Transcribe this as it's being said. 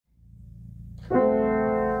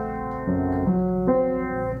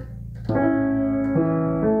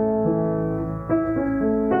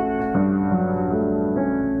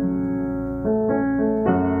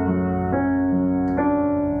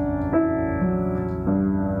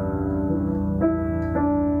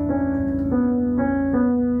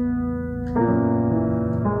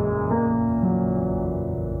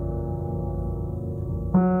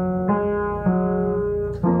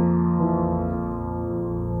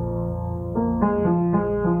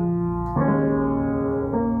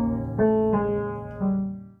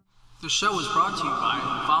show is brought to you by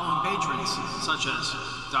the following patrons, such as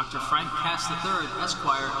Dr. Frank Cass III,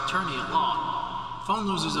 Esquire, Attorney at Law,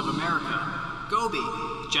 Phone Losers of America, Gobi,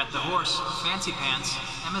 Jet the Horse, Fancy Pants,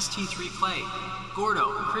 MST3 Clay,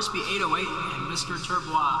 Gordo, Crispy808, and Mr.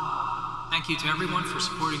 Turbois. Thank you to everyone for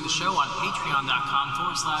supporting the show on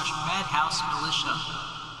patreon.com/Madhouse Militia.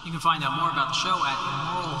 You can find out more about the show at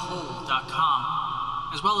immoralhole.com,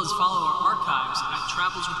 as well as follow our archives at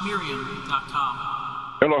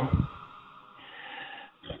travelswithmiriam.com. Hello.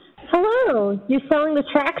 Hello. You selling the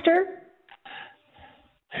tractor?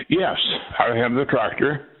 Yes, I have the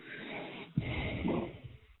tractor.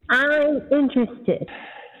 I'm interested.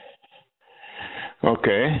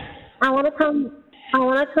 Okay. I want to come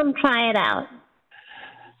try it out.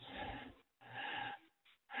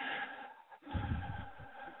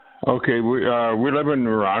 Okay, we live in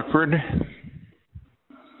Rockford.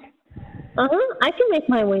 I can make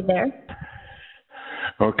my way there.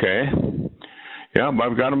 Okay. Yeah,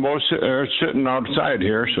 I've got them both sitting outside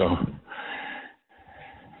here, so.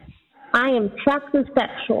 I am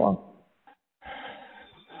transsexual.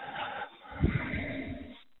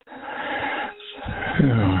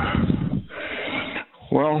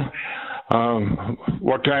 Well,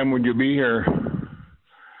 what time would you be here?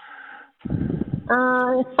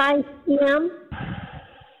 5 p.m.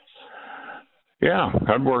 Yeah,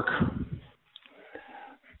 that'd work.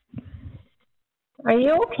 Are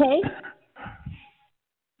you okay?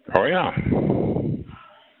 Oh, yeah.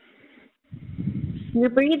 You're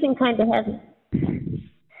breathing kind of heavy.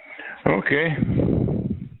 Okay.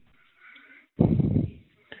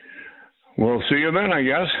 We'll see you then, I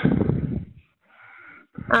guess.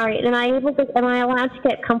 All right. Am I allowed to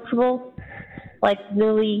get comfortable? Like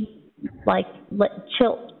really, like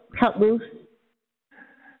cut loose?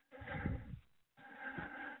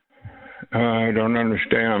 I don't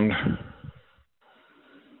understand.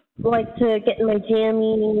 Like to get in my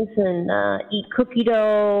jammies and eat cookie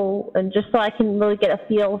dough, and just so I can really get a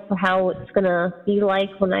feel for how it's gonna be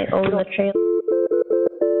like when I own the trailer.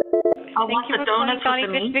 I want the donuts with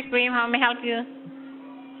the meat. Krispy Kreme. How may I help you?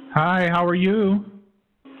 Hi, how are you?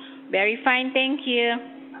 Very fine, thank you.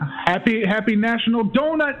 Happy National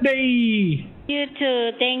Donut Day! You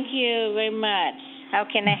too. Thank you very much. How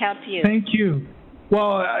can I help you? Thank you.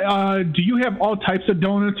 Well, do you have all types of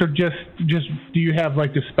donuts, or just do you have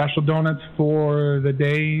like the special donuts for the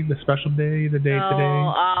day, the special day, the day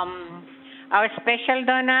today? Our special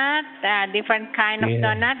donut, different kind of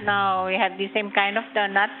donut. No, we have the same kind of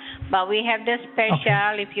donut, but we have the special.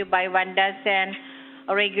 Okay. If you buy 1 dozen,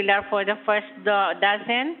 regular for the first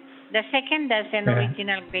dozen, the second dozen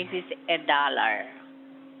original base is $1.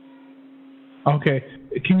 Okay.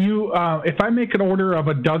 Can you, if I make an order of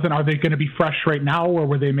a dozen, are they going to be fresh right now, or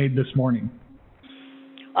were they made this morning?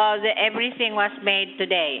 Everything was made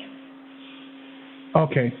today.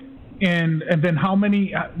 Okay. And then how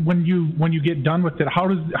many, when you get done with it, how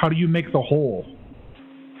do you make the whole?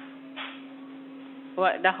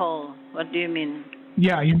 What, the whole? What do you mean?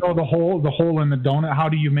 Yeah, you know the hole in the donut. How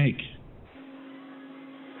do you make?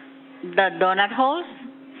 The donut holes?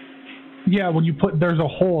 Yeah, when you there's a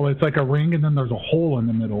hole. It's like a ring, and then there's a hole in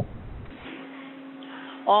the middle.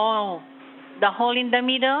 Oh, the hole in the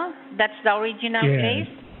middle? That's the original place?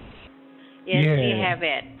 Yes, we have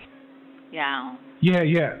it. Yeah.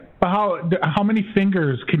 Yeah. But how many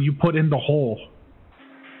fingers can you put in the hole?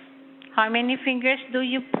 How many fingers do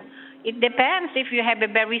you? It depends. If you have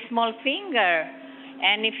a very small finger,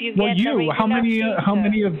 and if you get the regular how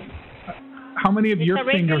many of your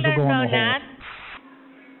fingers will go in the hole?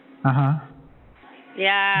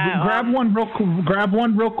 Yeah. Grab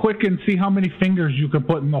one real quick and see how many fingers you can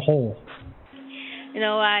put in the hole. You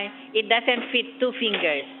know, it doesn't fit 2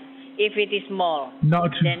 fingers. If it is small,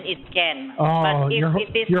 then it can. Oh, but if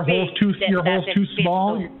it is your hole's too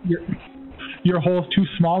small. Your hole's too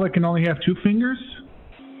small. It can only have 2 fingers.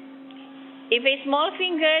 If a small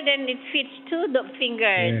finger, then it fits 2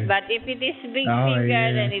 fingers. Yeah. But if it is big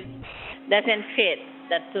finger, then it doesn't fit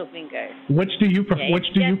that 2 fingers. Which do you prefer? Yeah,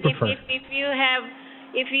 Which do you prefer?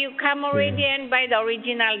 If you come already and buy the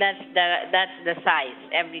original, that's the size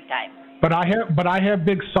every time. But I have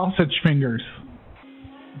big sausage fingers.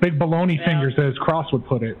 Big baloney fingers, as Cross would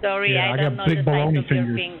put it. Sorry, I don't got know big the size baloney of fingers.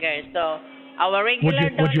 Your fingers. So our regular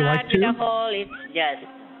would you like donut to? with a hole, it's just.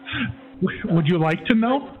 Would you like to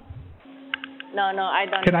know? No, I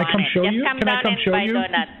don't. Can I come show you? Can I come show you?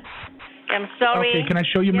 Donut. I'm sorry. Okay, can I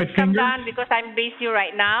show you my fingers? Come down because I'm busy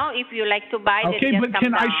right now. If you like to buy, then just but come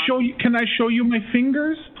can down. Can I show you my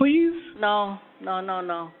fingers, please? No. I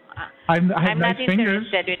have I'm nice not fingers.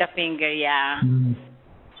 interested with a finger. Yeah.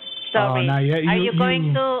 Sorry. Not yet. Are you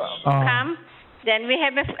going to come? Then we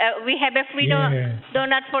have a free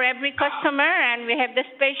donut for every customer, and we have the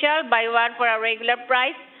special buy one for a regular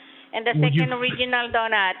price, and the second original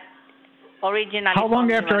donut. Original. How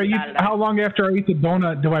long after I eat the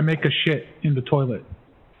donut do I make a shit in the toilet?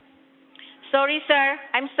 Sorry, sir.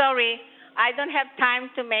 I'm sorry. I don't have time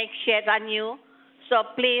to make shit on you. So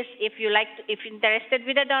please, if you're interested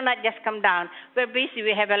with a donut, just come down. We're busy.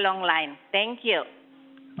 We have a long line. Thank you.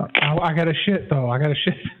 I got to shit though. I got to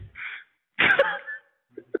shit.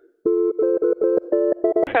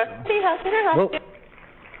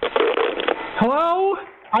 Hello?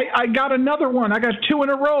 I got another one. I got 2 in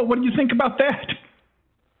a row. What do you think about that?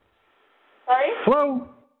 Sorry? Hello?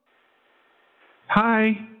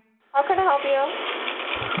 Hi. How can I help you?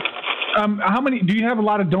 How many? Do you have a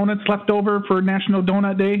lot of donuts left over for National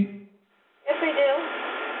Donut Day? Yes, we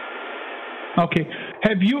do. Okay.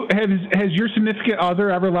 Has your significant other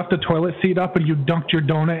ever left a toilet seat up and you dunked your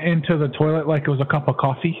donut into the toilet like it was a cup of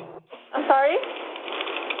coffee? I'm sorry?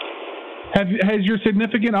 Has your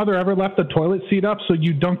significant other ever left the toilet seat up so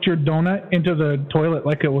you dunked your donut into the toilet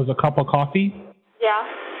like it was a cup of coffee? Yeah.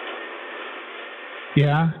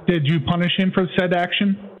 Yeah? Did you punish him for said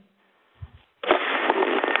action?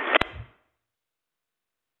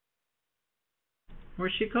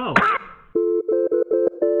 Where'd she go?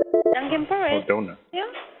 Dunkin' Parade. Oh, donut. Yeah.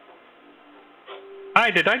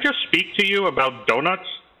 Hi, did I just speak to you about donuts?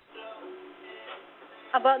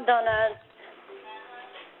 About donuts.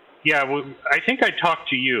 Yeah, well, I think I talked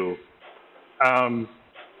to you. I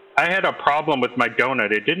had a problem with my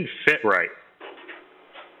donut. It didn't fit right.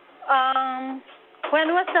 When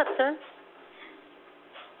was that, sir?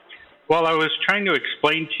 Well, I was trying to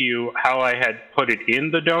explain to you how I had put it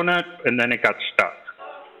in the donut, and then it got stuck.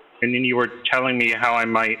 And then you were telling me how I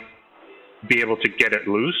might be able to get it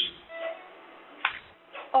loose.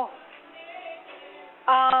 Oh.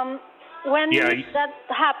 When did that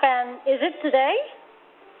happen? Is it today?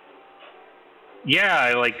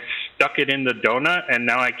 Yeah, I stuck it in the donut, and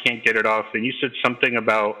now I can't get it off. And you said something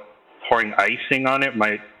about pouring icing on it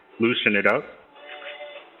might loosen it up.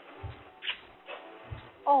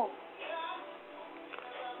 Oh.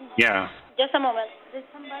 Yeah. Just a moment. Did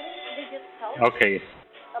you tell Okay.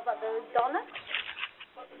 about the donut?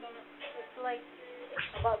 It's like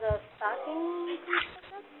about the stacking.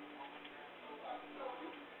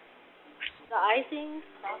 The icing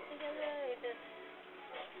stuck together. It is.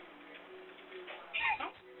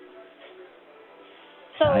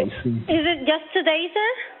 So, is it just today,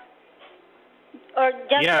 sir? Or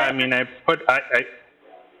just? Yeah, I mean,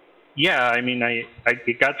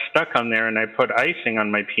 it got stuck on there, and I put icing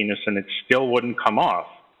on my penis, and it still wouldn't come off.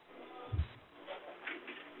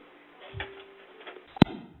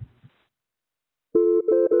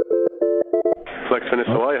 Flex Fitness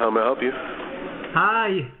Hawaii, how may I help you?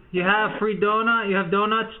 Hi, you have free donut? You have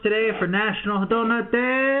donuts today for National Donut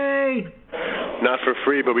Day? Not for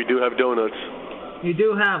free, but we do have donuts. You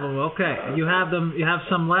do have them, okay. You have them. You have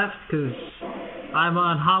some left? Because I'm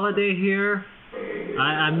on holiday here.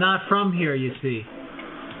 I'm not from here, you see.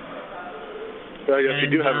 Yes, you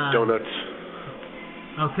do have donuts.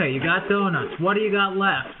 Okay, you got donuts. What do you got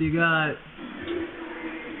left? You got...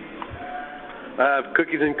 I have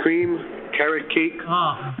cookies and cream, carrot cake,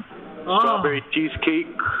 strawberry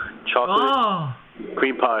cheesecake, chocolate,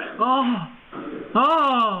 cream pie.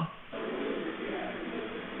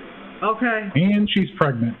 Okay. And she's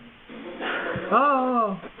pregnant.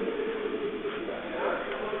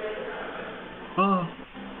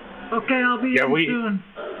 Okay, I'll be in soon.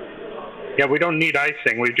 Yeah, we don't need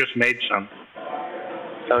icing. We just made some.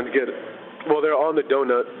 Sounds good. Well, they're on the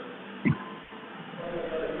donut.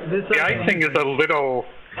 The icing is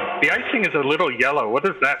a little yellow. What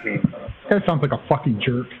does that mean? That sounds like a fucking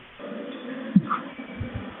jerk.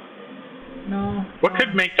 No. What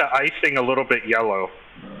could make the icing a little bit yellow?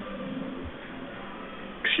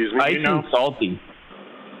 Excuse me? Icing salty.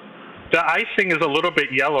 The icing is a little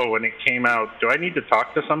bit yellow when it came out. Do I need to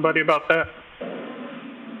talk to somebody about that?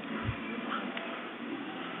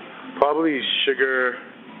 Probably Sugar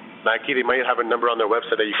Mackie. They might have a number on their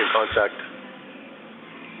website that you can contact.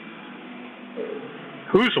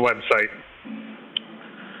 Whose website?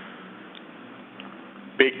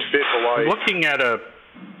 Baked Fit Hawaii.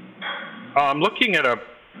 I'm looking at a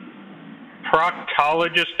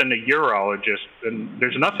proctologist and a urologist, and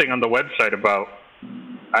there's nothing on the website about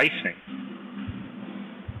icing.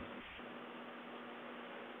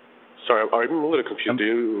 Sorry, I'm a little confused.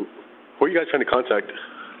 Who are you guys trying to contact?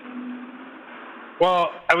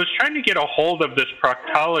 Well, I was trying to get a hold of this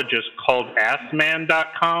proctologist called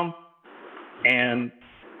assman.com, and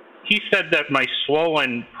he said that my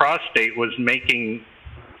swollen prostate was making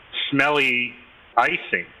smelly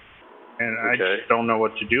icing. And I just don't know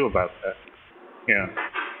what to do about that. Yeah.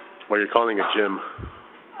 Well, you're calling a gym.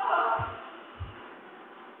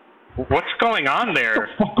 What's going on there? What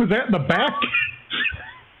the fuck was that in the back?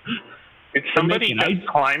 Did somebody just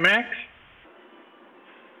climax?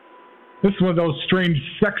 This is one of those strange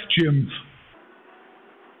sex gyms.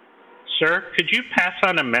 Sir, could you pass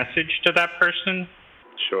on a message to that person?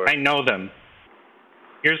 Sure. I know them.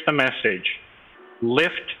 Here's the message.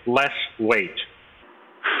 Lift less weight.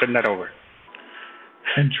 Send that over.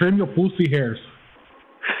 And trim your pussy hairs.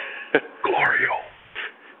 Glorio.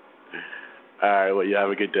 All right, well, you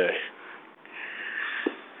have a good day.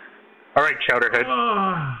 All right, Chowderhead.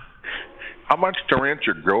 How much to rent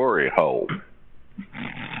your glory hole?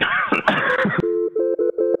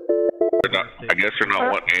 I guess they're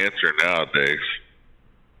not wanting to answer nowadays.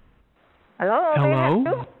 Hello?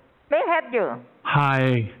 Hello? May I help you?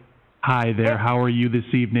 Hi. Hi there. How are you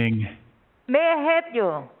this evening? May I help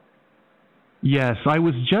you? Yes, I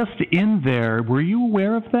was just in there. Were you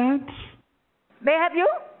aware of that? May I help you?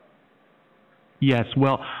 Yes,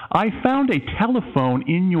 well, I found a telephone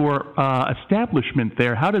in your establishment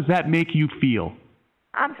there. How does that make you feel?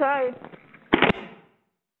 I'm sorry.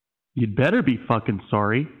 You'd better be fucking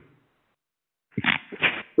sorry.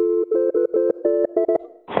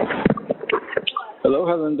 Hello,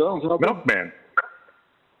 Helen Downs. Milkman.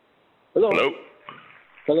 Hello. Hello.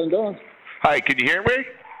 Helen Downs. Hi, can you hear me?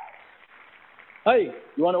 Hi,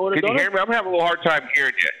 you want to order Can you hear me? I'm having a little hard time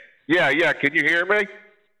hearing you. Yeah, can you hear me?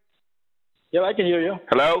 Yeah, I can hear you.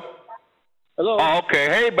 Hello? Hello. Oh, okay.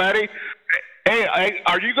 Hey, buddy. Hey,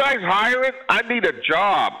 are you guys hiring? I need a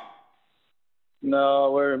job.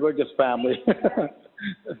 No, we're just family.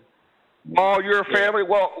 Oh, you're a family?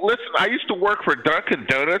 Well, listen, I used to work for Dunkin'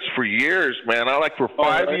 Donuts for years, man. For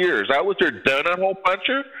 5 years. I was their donut hole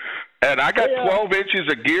puncher, and I got 12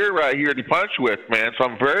 inches of gear right here to punch with, man, so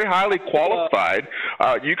I'm very highly qualified.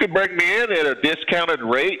 You could bring me in at a discounted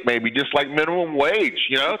rate, maybe just like minimum wage,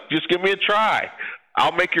 Just give me a try.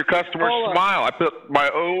 I'll make your customers smile. I put my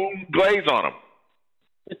own glaze on them.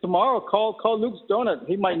 Tomorrow, call Luke's Donut.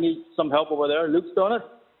 He might need some help over there. Luke's Donut?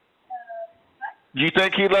 Do you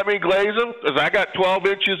think he'd let me glaze them? Because I got 12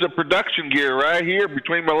 inches of production gear right here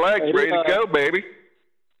between my legs, ready to go, baby.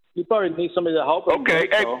 You probably need somebody to help him. Okay,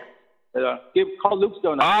 hey. Call Luke's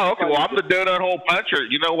Donut. Oh, okay. Well, I'm the donut hole puncher.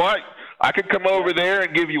 You know what? I could come over there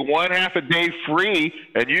and give you 1/2 a day free,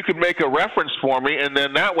 and you could make a reference for me, and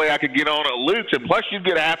then that way I could get on at Luke's, and plus you'd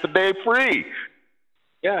get 1/2 a day free.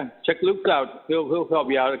 Yeah, check Luke's out. He'll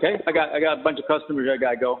help you out. Okay. I got a bunch of customers. I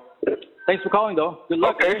gotta go. Thanks for calling, though. Good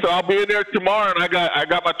luck. Okay, so I'll be in there tomorrow, and I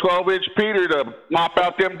got my 12-inch Peter to mop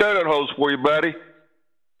out them donut holes for you, buddy.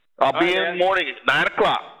 I'll be in the morning at 9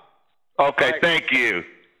 o'clock. Okay, thank you.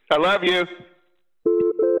 I love you.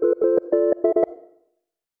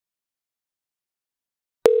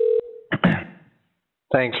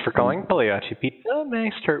 Thanks for calling Pagliacci Pizza. May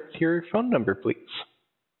I start with your phone number, please?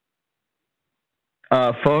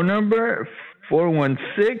 Phone number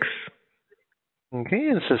 416. Okay,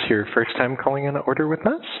 is this your first time calling an order with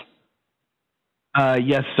us?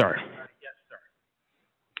 Yes, sir.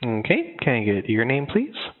 Okay, can I get your name,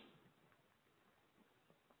 please?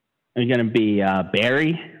 Are you going to be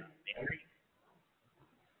Barry?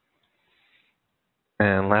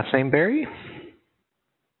 And last name, Barry?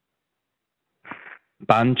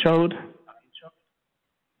 Banchode.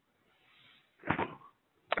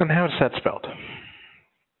 And how is that spelled?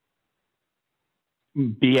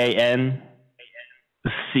 BANCHODE.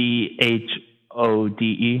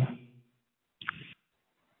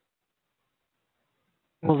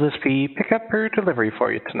 Will this be pickup or delivery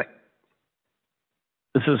for you tonight?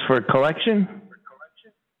 This is for collection?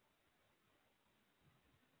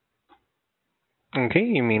 Okay,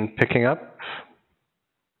 you mean picking up?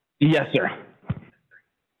 Yes, sir.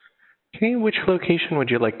 Okay, which location would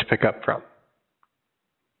you like to pick up from?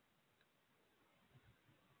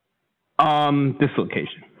 This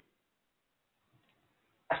location.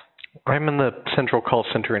 I'm in the central call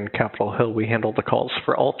center in Capitol Hill. We handle the calls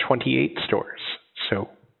for all 28 stores. So,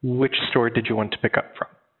 which store did you want to pick up from?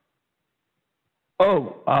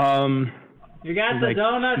 Oh, You got the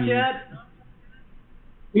donuts yet?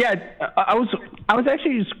 Yeah, I was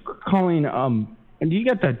actually just calling. Do you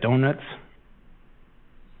got the donuts?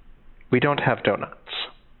 We don't have donuts.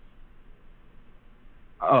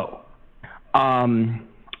 Oh, all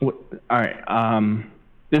right.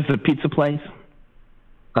 This is a pizza place.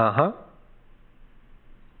 Uh-huh.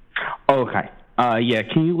 Okay. Yeah.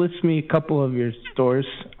 Can you list me a couple of your stores?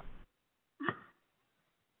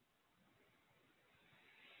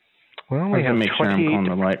 Well, we have make sure I'm calling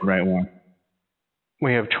the right one.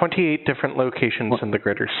 We have 28 different locations in the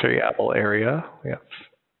greater Seattle area. We have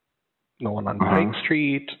the one on Pike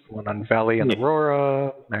Street, one on Valley and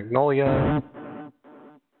Aurora, Magnolia.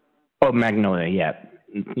 Oh, Magnolia, yeah.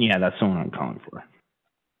 Yeah, that's the one I'm calling for.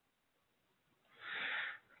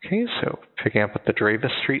 Okay, so picking up at the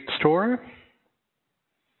Dravis Street store.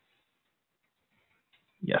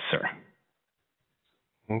 Yes, sir.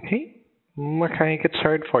 Okay. What can I get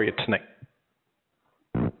started for you tonight?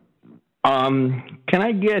 Can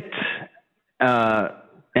I get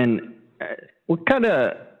what kind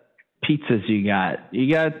of pizzas you got?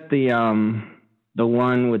 You got the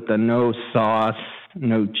one with the no sauce,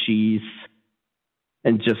 no cheese,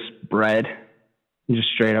 and just bread, just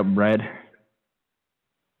straight up bread.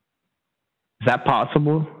 Is that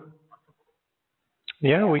possible?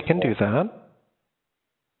 Yeah, we can do that.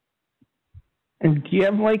 And do you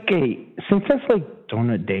have since that's like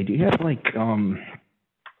donut day, do you have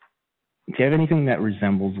do you have anything that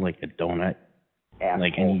resembles like a donut?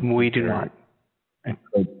 We do not.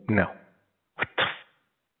 No.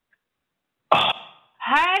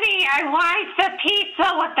 Honey, I want the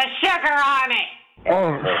pizza with the sugar on it.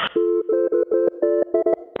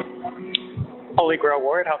 Holy Grail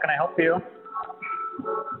Ward, how can I help you?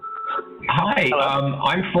 Hi,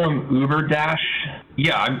 I'm from UberDash.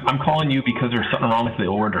 Yeah, I'm calling you because there's something wrong with the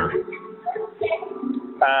order.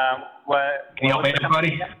 What? Can you help me,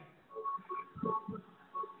 anybody?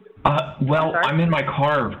 Well, I'm in my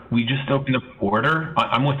car. We just opened up the order.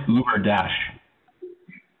 I'm with UberDash.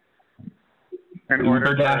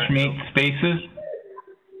 UberDash mate spaces.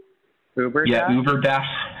 UberDash? Yeah, UberDash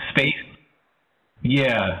space.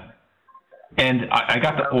 Yeah. And I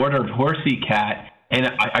got the order of Horsey Cat. And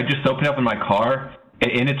I just opened up in my car,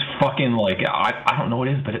 and it's fucking like, I don't know what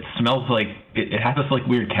it is, but it smells like, it has this like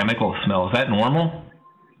weird chemical smell. Is that normal?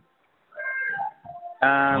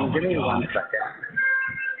 Give me 1 second.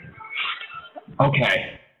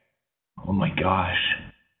 Okay. Oh my gosh.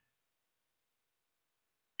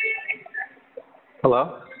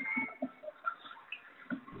 Hello?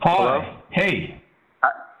 Hi. Hello? Hey.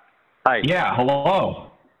 Hi. Yeah, hello.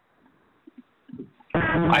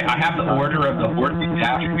 I have the order of the Horsey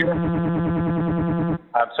Dash here.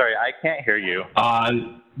 I'm sorry, I can't hear you.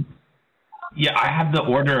 Yeah, I have the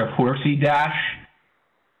order of Horsey Dash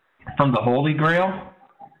from the Holy Grail.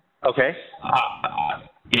 Okay.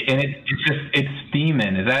 And it's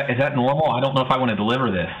steaming. Is that normal? I don't know if I want to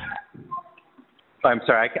deliver this. I'm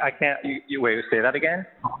sorry, I can't. You wait. Say that again.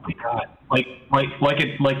 Oh my god! Like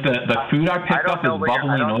the food I picked up is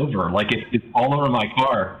bubbling over. Like it's all over my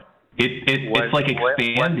car. It's like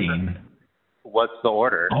expanding. What's the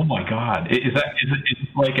order? Oh my god! Is it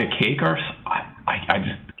like a cake or?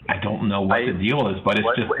 I don't know what the deal is, but it's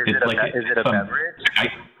is it a beverage?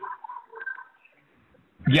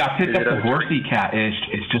 Yeah, I picked up the Horsey Cat. And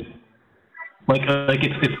it's just like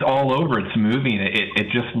it's all over. It's moving. It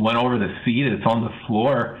just went over the seat. It's on the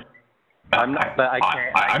floor. I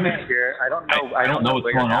can't hear. I don't know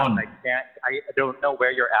what's going on. I don't know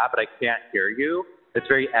where you're at, but I can't hear you. It's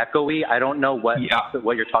very echoey. I don't know what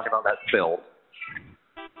you're talking about that's filled.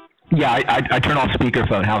 Yeah, I turn off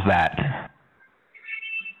speakerphone. How's that?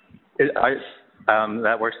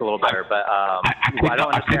 That works a little better, but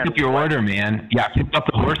I picked up your order, man. Yeah, I picked up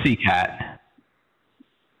the Horsey Cat.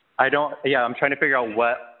 I'm trying to figure out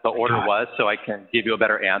what the order was so I can give you a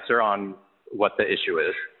better answer on what the issue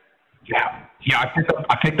is. Yeah,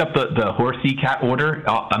 I picked up the Horsey Cat order.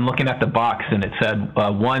 I'm looking at the box and it said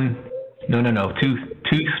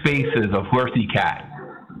two spaces of Horsey Cat.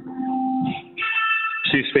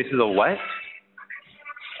 2 spaces of what?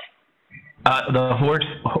 The horse.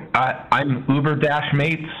 I'm Uber Dash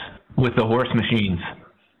mates with the horse machines,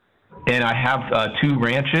 and I have 2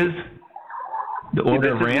 ranches. The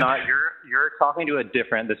order this ranch. Is not, you're talking to a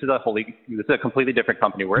different. This is a completely different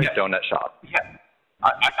company. We're a donut shop. Yeah.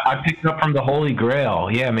 I picked up from the Holy Grail.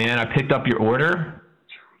 Yeah, man. I picked up your order,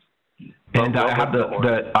 and I have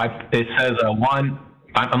it says one.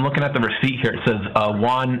 I'm looking at the receipt here. It says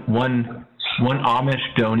one Amish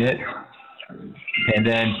donut, and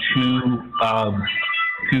then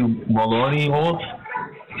 2 Maloneyals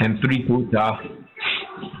and 3 puta.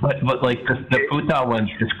 But like the puta one's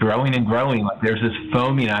just growing and growing. Like there's this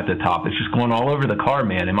foaming at the top. It's just going all over the car,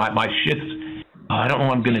 man. And my shit's. I don't know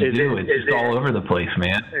what I'm gonna do. It's just all over the place,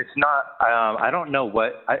 man. It's not. I don't know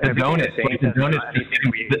what. The donut's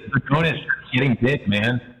getting big,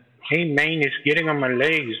 man. Hey, man, it's getting on my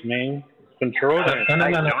legs, man. Control that.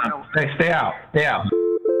 No. Stay out.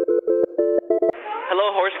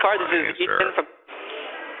 Hello, Horse Car. This is Ethan from.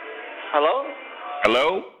 Hello?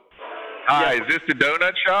 Hello? Hi, Is this the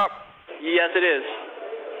donut shop? Yes, it is.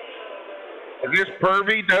 Is this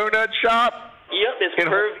Pervy Donut Shop? Yep, it's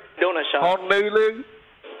Pervy Donut Shop. On Lulu?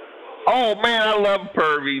 Oh man, I love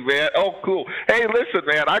Pervy, man. Oh, cool. Hey, listen,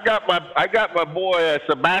 man, I got my boy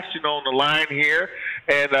Sebastian on the line here,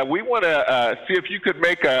 and we want to see if you could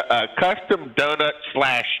make a custom donut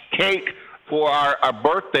 / cake for our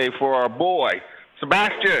birthday for our boy.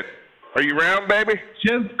 Sebastian, are you around, baby?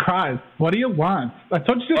 Jesus Christ, what do you want? I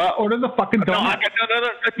told you to order the fucking donut. No,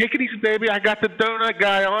 take it easy, baby. I got the donut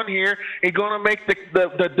guy on here. He's going to make the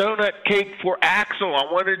donut cake for Axel. I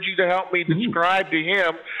wanted you to help me describe to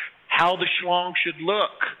him how the schlong should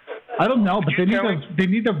look. I don't know, but they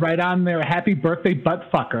need to write on there happy birthday butt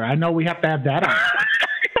fucker. I know we have to have that on.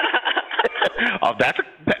 Oh, that's a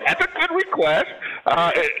good request.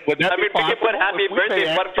 Would that be possible? You can put happy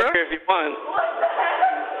birthday butt fucker if you want.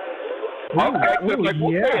 We'll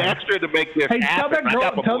pay extra to make this happen.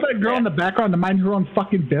 Tell that girl in the background to mind her own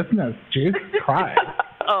fucking business. Jesus Christ.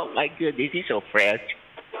 Oh my goodness, he's so fresh.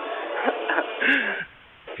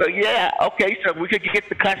 So yeah, okay, so we could get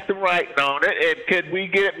the custom writing on it, and could we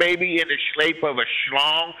get it maybe in the shape of a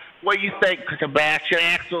schlong? What do you think, Sebastian?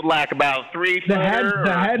 Axel, like about 3 feet? The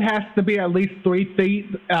head has to be at least 3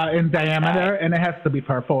 feet in diameter, and it has to be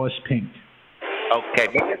purplish pink. Okay,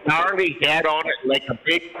 make a gnarly head on it, like a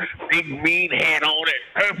big mean head on it,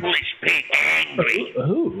 purplish pink, angry.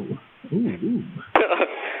 Ooh.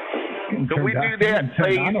 Can we do that,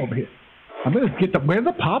 please? Over here. I'm going to get where's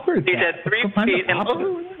the poppers? He said 3 feet in shape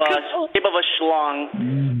of a schlong,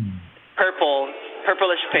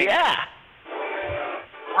 purplish pink. Yeah.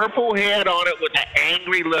 Purple head on it with an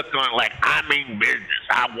angry look on it, like, I mean business.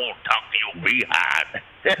 I won't talk to your behind.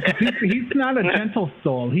 He's not a gentle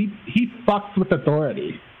soul. He fucks with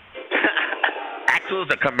authority. Axel's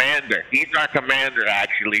a commander. He's our commander,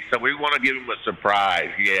 actually, so we want to give him a surprise.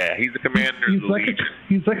 Yeah, he's the commander of the Legion.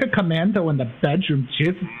 He's like a commando in the bedroom.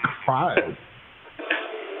 Jesus Christ.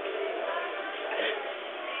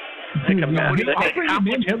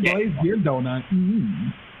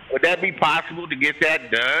 Would that be possible to get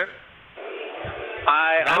that done?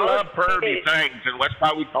 I love pervy things, and that's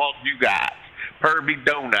why we called you guys Pervy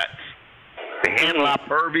Donuts. To handle our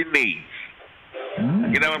pervy needs.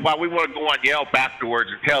 You know, and why we want to go on Yelp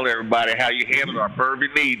afterwards and tell everybody how you handle our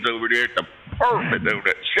pervy needs over there at the Pervy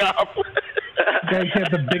Donut Shop. You guys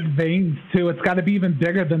have the big veins, too. It's got to be even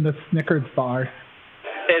bigger than the Snickers bar.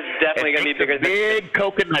 It's definitely going to be bigger than big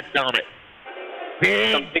coconuts on it.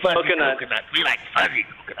 Big fuzzy coconuts. We like fuzzy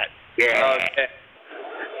coconuts. Yeah. Okay.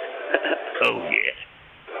 Oh, yeah.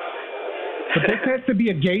 But this has to be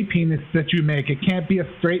a gay penis that you make. It can't be a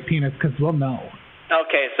straight penis because we'll know.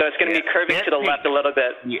 Okay, so it's going to be curving to the left a little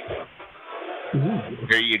bit. Yeah. Ooh.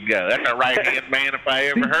 There you go. That's a right-hand man if I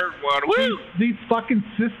ever heard one. Woo! These fucking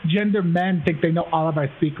cisgender men think they know all of our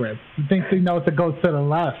secrets. They think they know it goes to the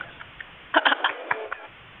left.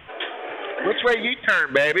 Which way you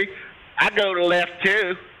turn, baby? I go to the left,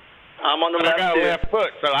 too. I'm on the left, I got too. a left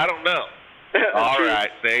foot, so I don't know. All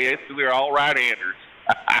right, see, we're all right-handers.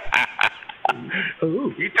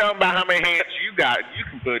 Ooh. You talking about how many hands you got you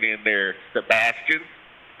can put in there, Sebastian?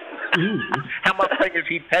 Ooh. How much fingers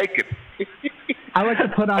he taking? I like to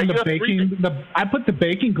put on I put the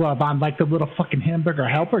baking glove on like the little fucking hamburger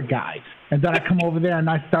helper guy. And then I come over there and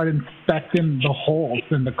I start inspecting the holes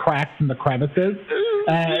and the cracks and the crevices.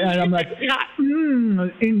 And I'm like,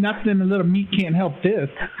 ain't nothing, a little meat can't help this.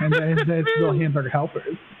 And then it's little hamburger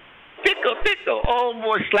helpers. Tickle. Oh,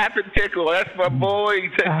 boy, slap and tickle. That's my boy,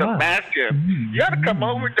 Sebastian. You got to come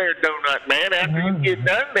over there, Donut Man, after you get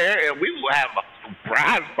done there, and we will have a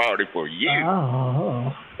surprise party for you.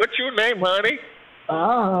 Oh. What's your name, honey?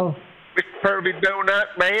 Oh. Mr. Pervy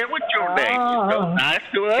Donut Man, what's your name? You're so nice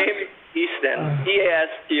to us. Easton.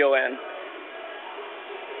 E-A-S-T-O-N.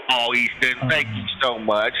 Oh, Easton, thank you so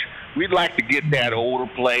much. We'd like to get that order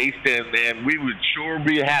placed, and we would sure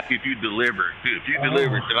be happy if you deliver. If you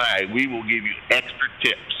deliver tonight, we will give you extra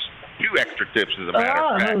tips. 2 extra tips, as a matter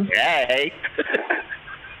of fact. Hey.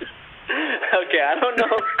 Okay, I don't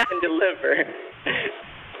know if I can deliver.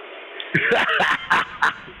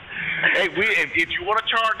 Hey, if you want to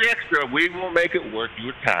charge extra, we will make it worth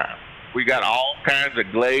your time. We got all kinds of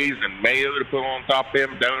glaze and mayo to put on top of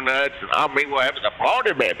them donuts, and I mean, we'll have a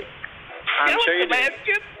party, baby. I'm sure you do.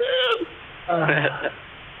 I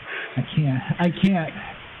can't.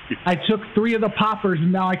 I took 3 of the poppers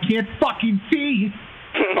and now I can't fucking see.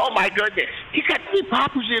 Oh my goodness. He's got 3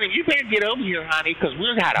 poppers in him. You better get over here, honey, because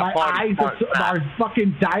we've got a party. My eyes are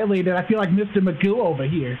fucking dilated. I feel like Mr. Magoo over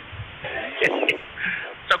here.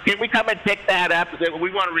 So can we come and pick that up? We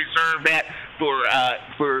want to reserve that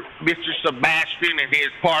for Mr. Sebastian and his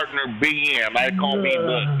partner, BM. I call me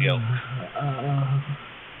Buzz.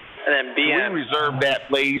 And then BM. Can we reserve that,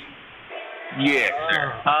 please? Yes,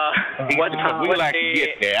 sir. What We'd like day, to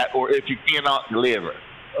get that, or if you cannot deliver.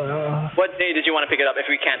 what day did you want to pick it up if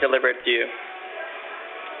we can't deliver it to you?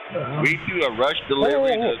 We do a rush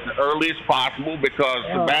delivery as early as possible because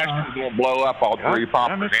Sebastian's going to blow up all 3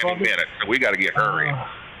 poppers any minute, so we got to get hurried.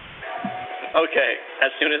 Okay,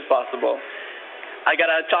 as soon as possible. I got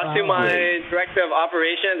to talk to my director of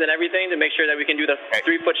operations and everything to make sure that we can do the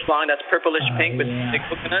 3-foot schlong that's purplish pink with 6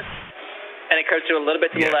 coconuts. And it curves to a little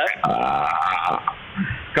bit to the left.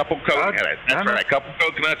 Couple coconuts. That's right. Couple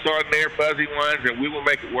coconuts on there, fuzzy ones, and we will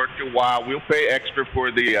make it worth your while. We'll pay extra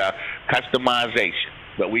for the customization.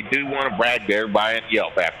 But we do want to brag to everybody and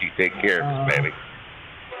Yelp after you take care of this, baby.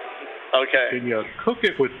 Okay. Can you cook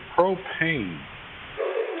it with propane?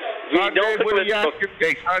 Sanjay,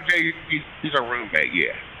 hey, Sanjay, he's our roommate,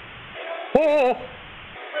 yeah. Oh!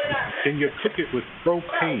 Can you cook it with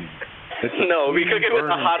propane? No, we cook it with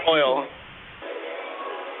the hot oil.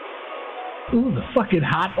 Ooh, the fucking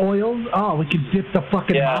hot oils. Oh, we can dip the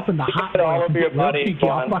fucking mop in the hot oil. All over your body.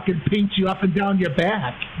 I'll fucking paint you up and down your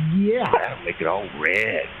back. Yeah. That'll make it all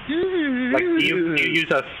red. Like, do you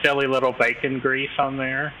use a silly little bacon grease on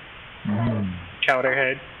there?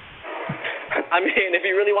 Chowderhead? I mean, if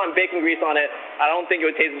you really want bacon grease on it, I don't think it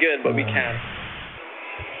would taste good, but we can.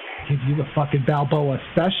 Give you the fucking Balboa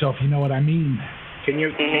special, if you know what I mean. Can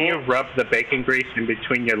you rub the bacon grease in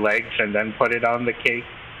between your legs and then put it on the cake?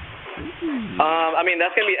 I mean,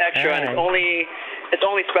 that's gonna be extra, and it's only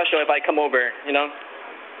special if I come over, you know.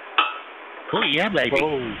 Oh yeah, baby.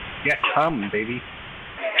 Oh, yeah, come, baby.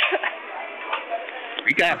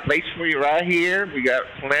 We got a place for you right here. We got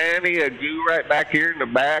plenty of goo right back here in the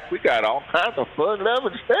back. We got all kinds of fun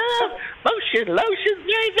loving stuff. Lotion,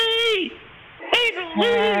 baby.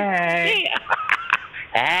 Hey.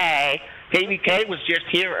 Hey. KVK was just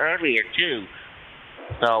here earlier too.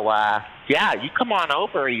 So yeah, you come on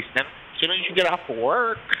over, Easton. As soon as you get off of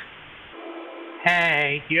work.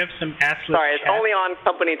 Hey, you have some assless. Sorry, it's only on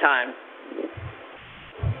company time.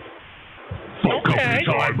 Okay.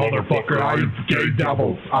 Time, motherfucker. I am Gay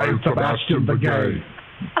Devils. I am Sebastian the Gay.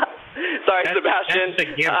 Sorry, Sebastian.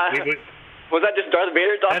 Was that just Darth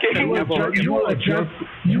Vader talking?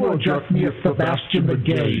 You will address me as Sebastian the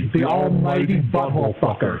Gay, the almighty butthole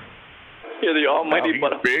fucker. You're the almighty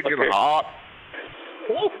butthole big fucker. and hot.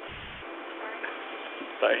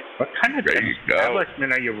 Sorry. What kind of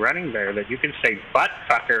establishment are you running there that you can say butt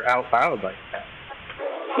fucker out loud like that?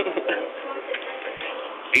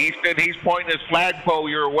 Easton, he's pointing his flagpole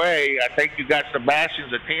your way. I think you got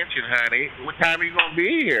Sebastian's attention, honey. What time are you going to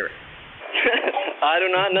be here? I do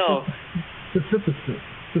not know.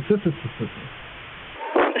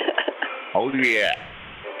 Oh, yeah.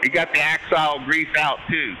 He got the Axel grease out,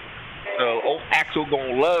 too. So old Axel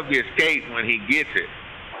going to love his skate when he gets it.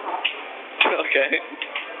 Okay.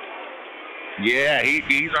 Yeah,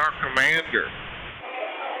 he's our commander.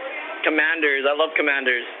 Commanders. I love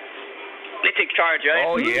commanders. They take charge, right?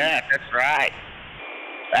 Oh, yeah, that's right.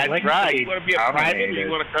 That's right. You want to be a private or you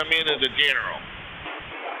want to come in as a general?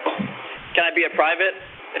 Can I be a private,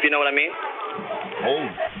 if you know what I mean? Oh,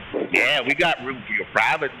 yeah, we got room for your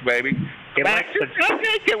privates, baby.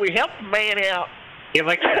 Can we help the man out? He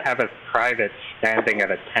likes to have his privates standing at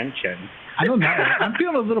attention. I don't know. I'm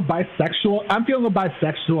feeling a little bisexual.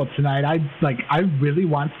 Tonight. I really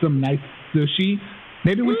want some nice sushi.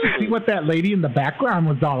 Maybe we should see what that lady in the background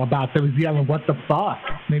was all about that was yelling, "What the fuck?"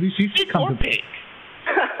 Maybe she should come to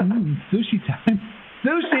sushi time.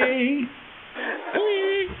 Sushi!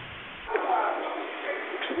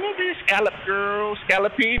 Scallop girl,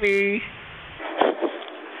 scallopini.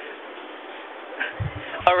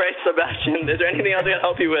 All right, Sebastian, is there anything else I can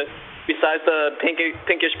help you with besides the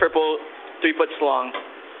pinkish purple 3-foot schlong?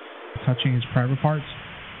 Touching his private parts?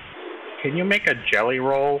 Can you make a jelly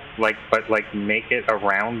roll, but make it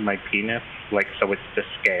around my penis, so it's to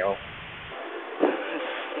scale?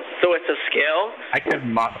 So it's a scale? I could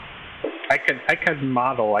model. I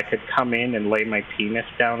could come in and lay my penis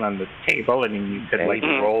down on the table, and then you could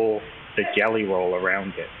roll the jelly roll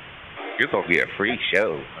around it. You're gonna get a free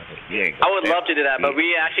show. I would love to do that, but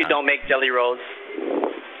we actually don't make jelly rolls.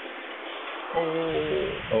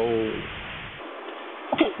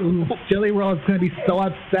 Ooh, Jelly Roll is going to be so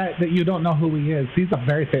upset that you don't know who he is. He's a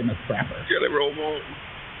very famous rapper. Jelly Roll won't.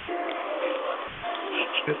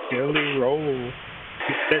 Jelly Roll.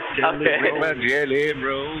 Jelly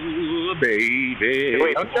Roll, baby.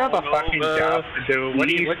 Wait, don't you have a fucking job to do? What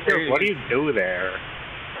do you do there?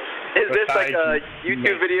 Is this like a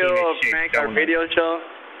YouTube video of Frank, our radio show?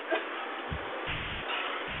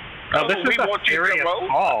 Oh, this is a serious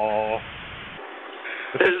call.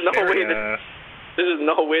 There's no way There's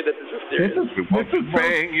no way that this is serious. This is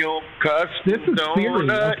Siri,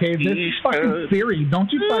 okay? This is fucking Siri.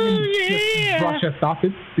 Don't you fucking just brush us off.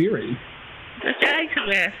 It's Siri.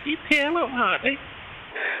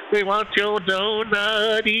 We want your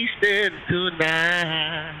donut Eastern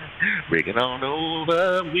tonight. Bring it on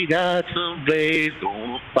over. We got some blaze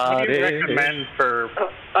on party. What do you recommend for?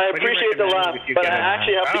 I appreciate the laugh, but I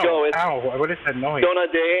actually have to go. It's what is that noise?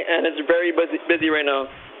 donut day, and it's very busy right now.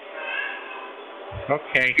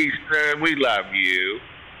 Okay. Eastern, we love you.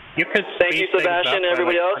 You could. Thank you, Sebastian, and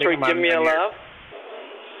everybody else for giving me a laugh.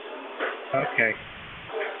 Okay.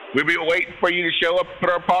 We'll be waiting for you to show up at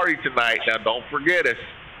our party tonight. Now, don't forget us.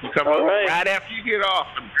 You come over right after you get off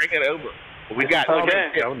and bring it over. We got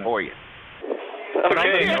donuts for you. Put all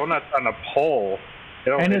the donuts on a pole.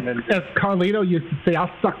 And as Carlito used to say,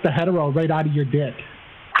 I'll suck the hetero right out of your dick.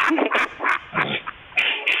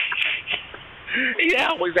 He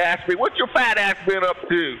always asked me, what's your fat ass been up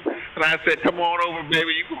to? And I said, come on over,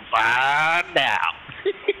 baby. You can find out.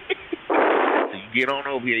 So you get on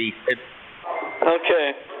over here, Ethan.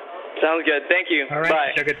 Okay. Sounds good. Thank you. All right,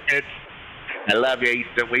 bye. Sugar tits. I love you,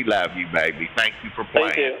 Easton. We love you, baby. Thank you for playing.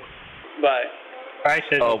 Thank you. Bye. Bye,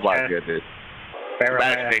 Sugar. Oh, my goodness.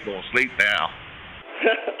 Sebastian ain't going to sleep now.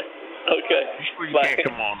 Okay. You can't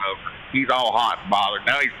come on over. He's all hot and bothered.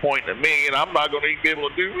 Now he's pointing at me, and I'm not going to even be able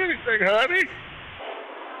to do anything, honey.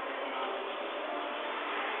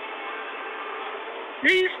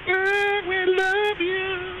 Easton, we love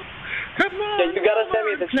you. Come on. Yeah, you got to send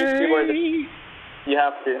me the keyboard. You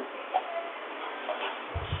have to.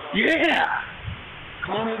 Yeah.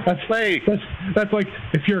 Come on and play. That's like,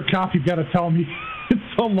 if you're a cop, you've got to tell me it's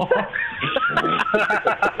so long.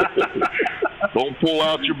 Don't pull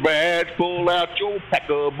out your badge, pull out your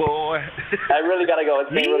pecker, boy. I really got to go. It's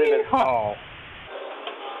been really good. All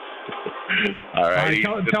right.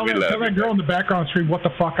 Tell that girl in the background stream what the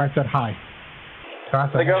fuck I said hi.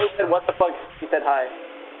 The girl who said what the fuck, she said hi.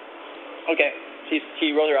 Okay.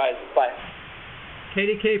 She rolled her eyes. Bye.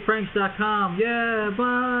 KDKPranks.com. Yeah,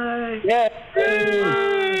 bye. Yeah.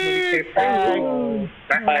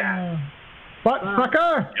 Bye. Butt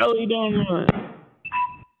fucker. Jelly donut.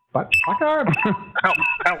 Butt fucker. Ow,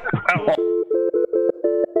 ow, ow.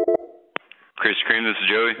 Chris Cream, this is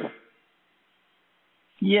Joey.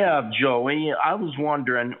 Yeah, Joey. I was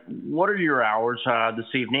wondering, what are your hours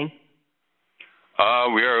this evening?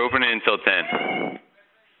 We are open until 10.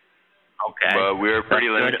 Okay. But we are pretty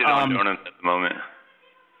limited on donuts at the moment.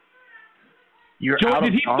 Joey,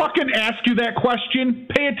 did he fucking ask you that question?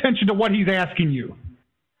 Pay attention to what he's asking you.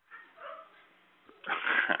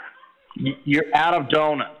 You're out of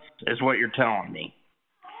donuts, is what you're telling me.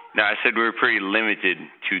 No, I said we were pretty limited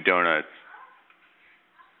to donuts.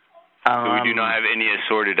 So we do not have any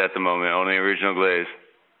assorted at the moment, only original glaze.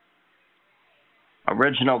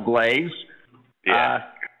 Original glaze? Yeah.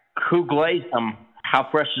 Who glazed them? How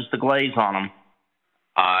fresh is the glaze on them?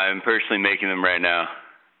 I'm personally making them right now.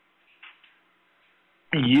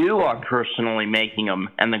 You are personally making them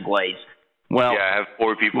and the glaze. Well, yeah, I have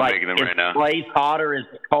 4 people making them right now. Is the glaze hot or is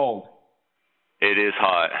it cold? It is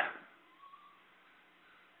hot.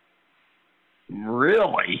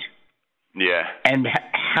 Really? Yeah. And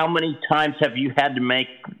how many times have you had to make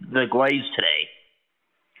the glaze today?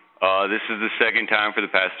 This is the second time for the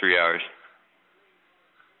past 3 hours.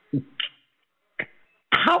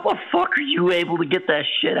 How the fuck are you able to get that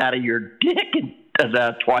shit out of your dick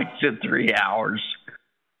twice in 3 hours?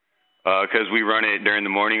 Because we run it during the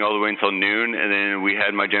morning all the way until noon, and then we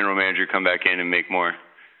had my general manager come back in and make more.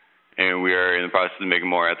 And we are in the process of making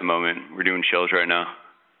more at the moment. We're doing chills right now.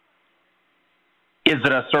 Is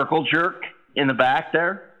it a circle jerk in the back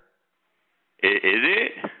there? Is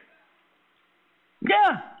it?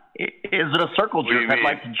 Yeah. Is it a circle jerk? I'd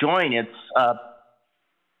like to join. It's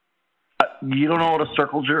you don't know what a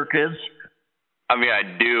circle jerk is? I mean, I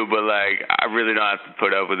do, but like, I really don't have to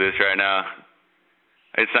put up with this right now.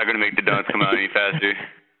 It's not going to make the donuts come out any faster.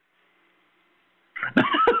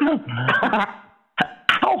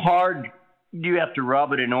 How hard do you have to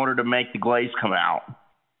rub it in order to make the glaze come out?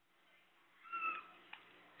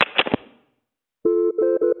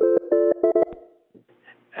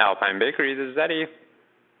 Alpine Bakery, this is Eddie.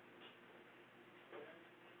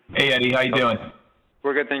 Hey, Eddie, how you doing?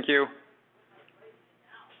 We're good, thank you.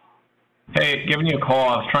 Hey, giving you a call.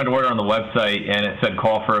 I was trying to order on the website, and it said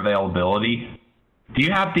call for availability. Do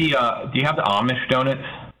you have the Amish donuts?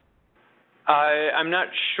 I'm not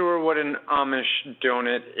sure what an Amish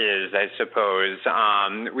donut is, I suppose.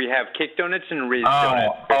 We have cake donuts and raised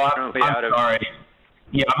donuts. I'm sorry.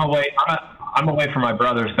 Yeah, I'm away from my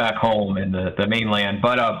brothers back home in the mainland.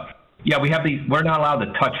 But Yeah, we have these. We're not allowed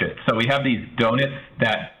to touch it. So we have these donuts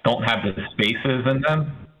that don't have the spaces in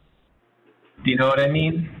them. Do you know what I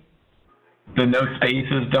mean? The no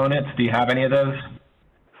spaces donuts. Do you have any of those?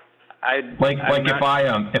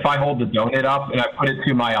 If I hold the donut up and I put it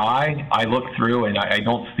to my eye, I look through and I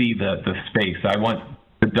don't see the space. I want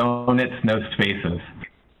the donuts, no spaces.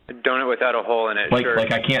 A donut without a hole in it. Like sure.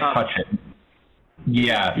 I can't touch it.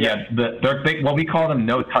 Yeah. They're big. Well, we call them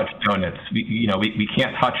no touch donuts. We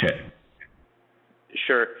can't touch it.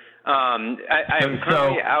 Sure. I'm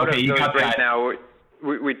currently out of those right now.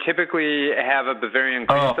 We typically have a Bavarian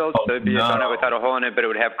cream filled, so it'd be a donut without a hole in it, but it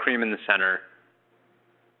would have cream in the center.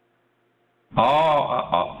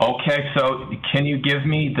 Okay. So can you give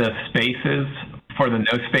me the spaces for the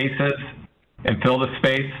no spaces and fill the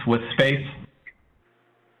space with space?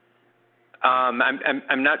 I'm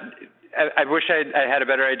not. I wish I had a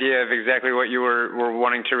better idea of exactly what you were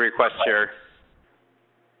wanting to request here.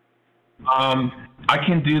 I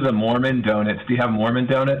can do the Mormon donuts. Do you have Mormon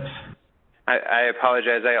donuts? I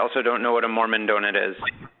apologize. I also don't know what a Mormon donut is.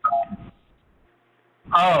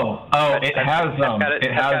 It has I've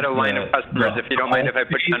got a line of customers. If you don't mind, if I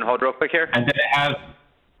put you on hold real quick here. And then it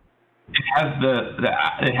has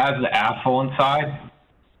the asshole inside.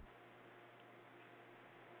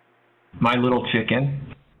 My little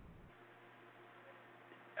chicken.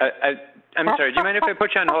 I'm sorry. Do you mind if I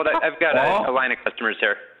put you on hold? I've got a line of customers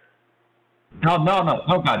here. No,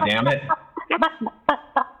 God damn it.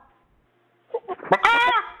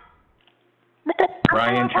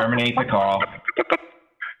 Brian, terminate the call.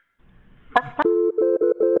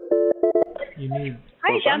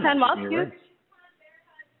 Hi, Downtown Wild Scoop.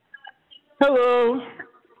 Hello.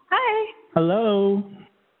 Hi. Hello.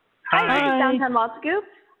 Hi, this is Downtown Wild Scoop.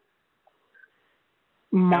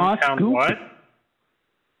 Downtown what?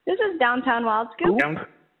 This is Downtown Wild Scoop.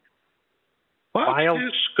 Wild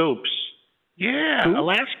Scoops. Yeah, Scoop?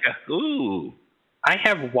 Alaska. Ooh. I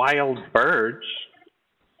have wild birds.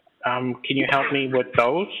 Can you help me with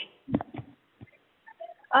those? Do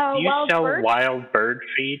you wild sell birds? wild bird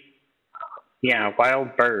feed? Yeah,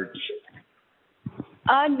 wild birds.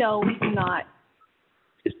 No, we do not.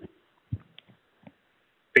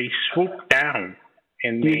 They swoop down.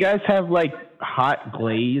 And do you guys have like hot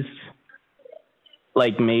glaze,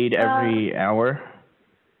 like made every hour?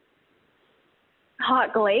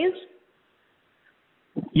 Hot glaze?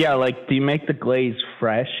 Yeah, like do you make the glaze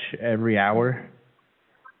fresh every hour?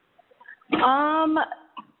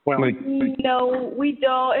 No, we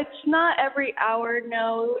don't. It's not every hour.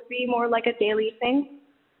 No, it would be more like a daily thing.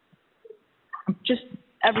 Just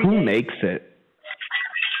every day. Who makes it?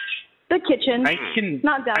 The kitchen. I can.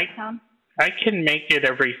 Not downtown. I can make it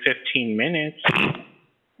every 15 minutes.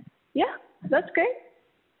 Yeah, that's great.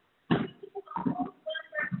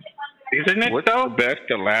 Isn't it? What's the best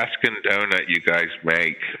Alaskan donut you guys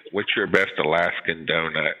make? What's your best Alaskan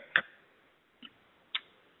donut?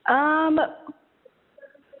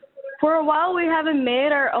 For a while, we haven't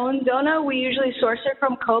made our own donut. We usually source it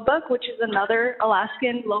from Kobuk, which is another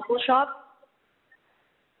Alaskan local shop.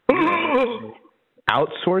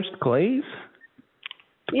 Outsourced glaze?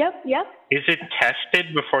 Yep. Is it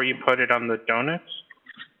tested before you put it on the donuts?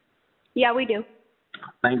 Yeah, we do.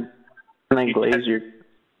 Can I glaze your...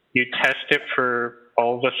 You test it for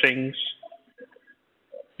all the things?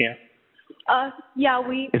 Yeah. Yeah,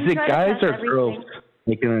 we... Is it guys or girls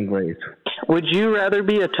making a glaze? Would you rather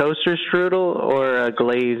be a toaster strudel or a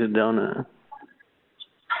glazed donut?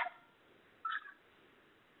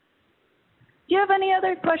 Do you have any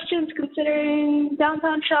other questions considering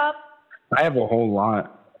downtown shop? I have a whole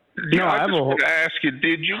lot. No, I just want to ask you,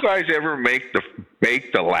 did you guys ever make the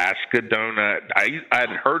baked Alaska donut? I'd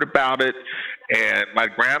heard about it, and my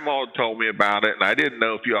grandma told me about it, and I didn't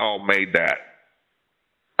know if you all made that.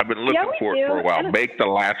 I've been looking for it for a while. Baked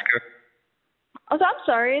Alaska. Oh, so I'm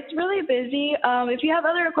sorry. It's really busy. If you have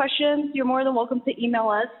other questions, you're more than welcome to email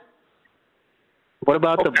us. What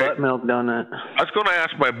about the buttermilk donut? I was going to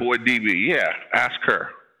ask my boy DB. Yeah, ask her.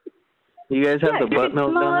 You guys have the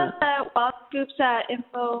buttermilk donut? Yeah,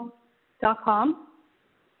 wildscoops@info.com.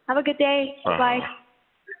 Have a good day. Bye.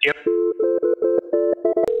 Yep.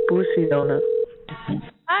 Pussy donut.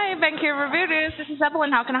 Hi, Vancouver Voodoo. This is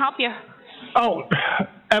Evelyn. How can I help you? Oh,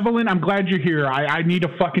 Evelyn, I'm glad you're here. I need a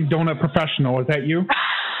fucking donut professional. Is that you?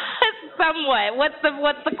 Somewhat. What's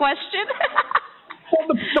the question? Well,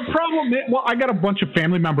 the problem is, I got a bunch of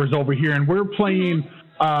family members over here, and we're playing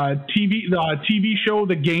the TV show,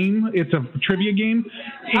 The Game. It's a trivia game.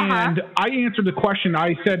 And I answered the question.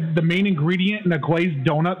 I said the main ingredient in a glazed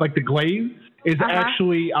donut, like the glaze, is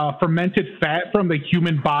actually fermented fat from the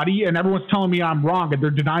human body, and everyone's telling me I'm wrong, and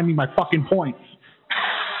they're denying me my fucking points.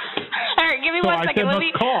 me one second.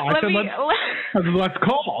 Let's call. I said, let's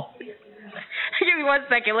call. Give me 1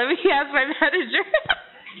 second. Let me ask my manager.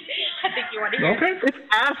 I think you want to hear. Okay. It's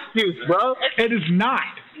ass juice, bro. It is not.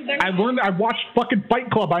 I watched fucking Fight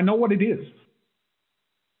Club. I know what it is.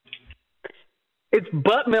 It's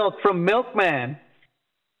butt milk from Milkman.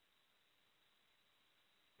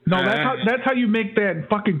 No, that's how you make that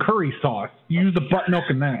fucking curry sauce. You use the butt milk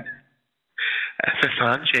in that. That's a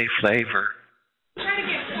Sanjay flavor.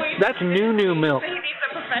 That's new milk.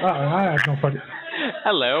 I have no fucking.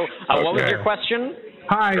 Hello. What was your question?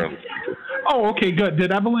 Hi. Oh, okay, good.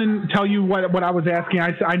 Did Evelyn tell you what I was asking?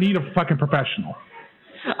 I need a fucking professional.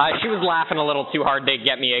 She was laughing a little too hard to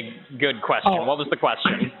get me a good question. What was the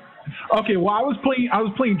question? Okay, well, I was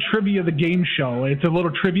playing Trivia the Game Show. It's a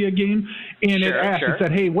little trivia game, and it asked, it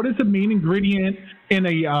said, "Hey, what is the main ingredient in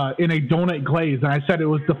a donut glaze?" And I said it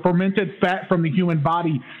was the fermented fat from the human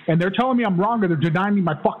body. And they're telling me I'm wrong, or they're denying me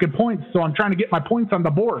my fucking points. So I'm trying to get my points on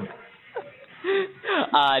the board.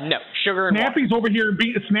 No, sugar and Snappy's over here.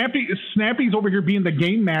 Snappy's over here being the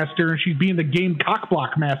game master, and she's being the game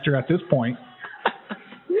cockblock master at this point.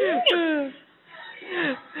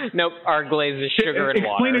 Nope, our glaze is sugar and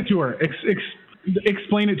water. Explain it to her.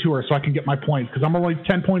 Explain it to her so I can get my points, because I'm only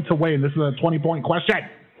 10 points away, and this is a 20-point question.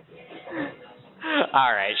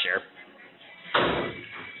 All right, sure.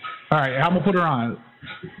 All right, I'm gonna put her on.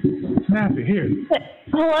 Snappy, here.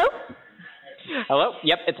 Hello? Hello?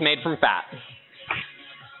 Yep, it's made from fat.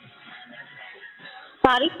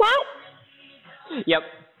 Body fat? Yep.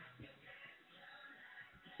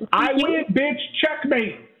 I win, bitch.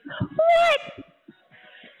 Checkmate. What?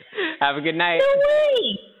 Have a good night. No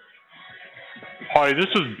way. Hi, this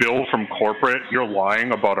is Bill from corporate. You're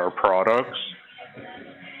lying about our products.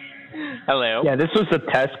 Hello. Yeah, this was a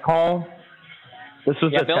test call. This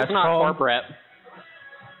was a Bill's test not call. Corporate.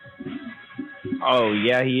 Oh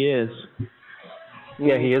yeah, he is.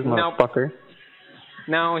 Yeah, he is, motherfucker.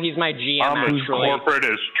 No, he's my GM. As corporate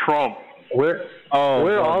as Trump. We're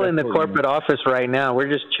all in the corporate office right now. We're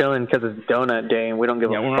just chilling because it's donut day and we don't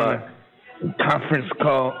give a fuck. Conference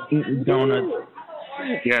call, eating donuts.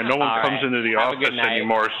 Yeah, no one comes into the office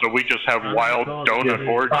anymore, so we just have wild donut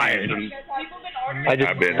orgies. And I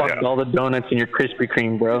just fucked all the donuts in your Krispy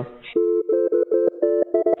Kreme, bro.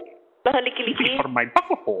 For my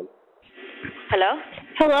butthole. Hello?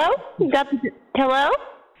 Hello? Hello?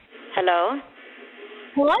 Hello?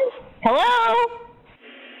 Hello? Hello?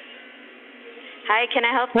 Hi, can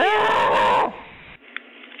I help you?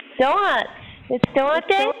 Donuts. It's donut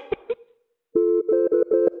day?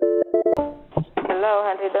 Hello,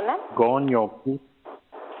 Henry Donut? Go on your pussy.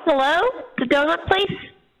 Hello? The donut place?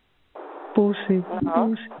 Pussy.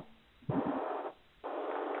 No.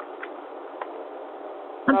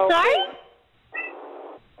 I'm sorry?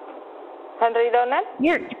 Henry Donut?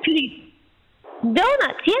 You're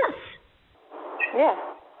donuts, yes. Yeah.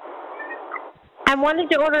 I wanted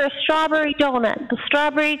to order a strawberry donut, the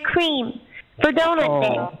strawberry cream, for donut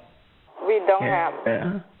day. We don't have.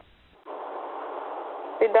 Yeah.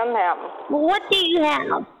 We don't have. Well, what do you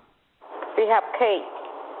have? We have cake.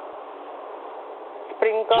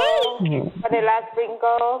 Sprinkle. Vanilla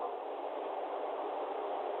sprinkle.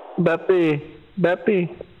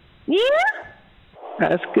 Beppy. Yeah?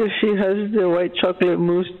 Ask if she has the white chocolate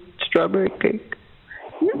mousse strawberry cake.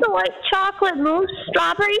 You have the white chocolate mousse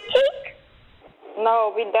strawberry cake?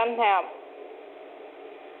 No, we don't have.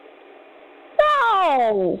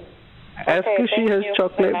 No. Ask if she has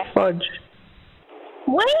chocolate fudge.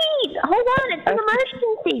 Wait, hold on, it's an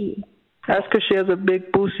emergency. Ask if she has a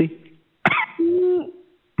big pussy.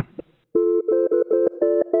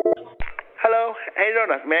 Hello, hey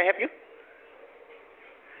Donut, may I help you?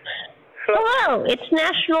 Hello, it's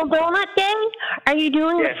National Donut Day. Are you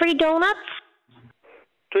doing the free donuts?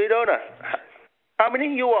 3 donuts. How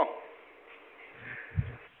many you want?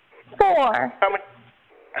 4.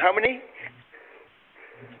 How many?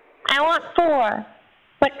 I want 4.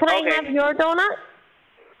 But can I have your donut?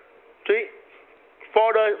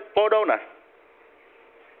 4 donuts.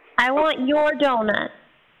 I want your donut.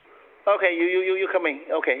 Okay, you come in.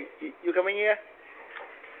 Okay, you come in here.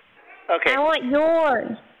 Okay. I want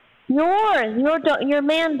yours. Your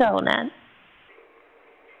man donut.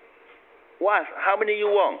 What? How many you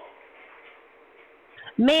want?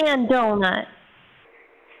 Man donut.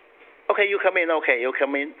 Okay, you come in. Okay, you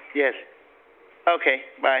come in. Yes. Okay,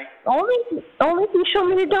 bye. Only if you show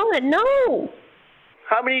me your donut. No.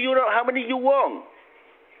 How many you want?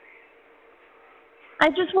 I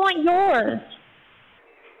just want yours.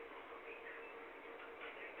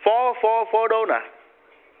 4 donuts.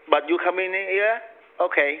 But you come in here?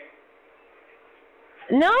 Okay.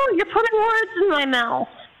 No, you're putting words in my mouth.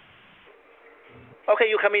 Okay,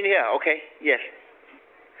 you come in here. Okay, yes.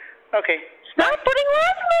 Okay. Stop putting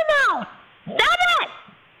words in my mouth! Stop it!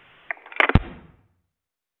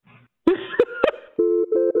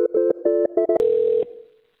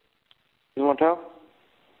 You want to talk?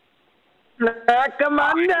 Come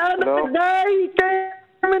on down. Hello? The guy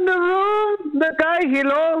came in the room. The guy,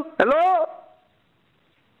 hello? Hello?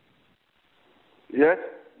 Yes?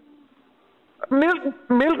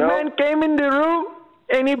 Milkman came in the room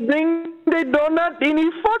and he brings the donut and he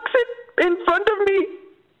fucks it in front of me.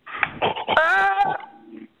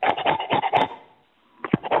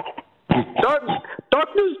 Talk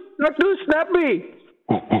to Snappy.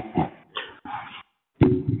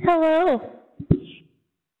 Hello.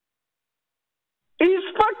 He's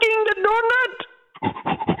fucking the donut.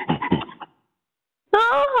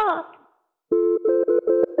 Ah.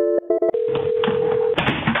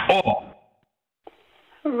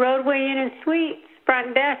 Roadway Inn and Suites,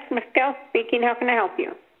 front desk, Mescal speaking. How can I help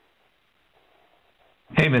you?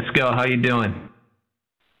 Hey, Miss Gill, how you doing?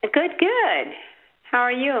 Good. How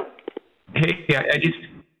are you?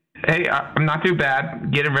 Hey, I'm not too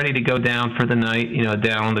bad. Getting ready to go down for the night,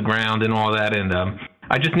 down on the ground and all that, and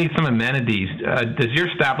I just need some amenities. Does your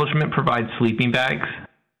establishment provide sleeping bags?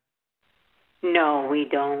 No, we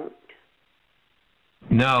don't.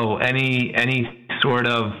 No, any sort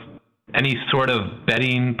of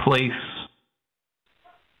bedding place?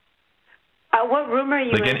 What room are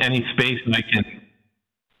you like in? Any space that I can.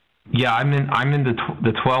 Yeah, I'm in the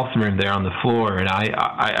 12th room there on the floor, and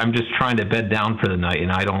I'm just trying to bed down for the night,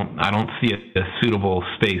 and I don't see a suitable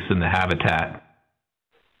space in the habitat.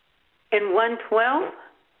 In 112?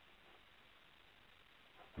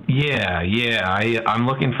 Yeah. I'm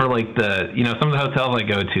looking for like some of the hotels I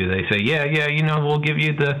go to. They say, we'll give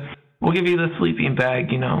you the sleeping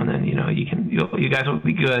bag, and then you guys will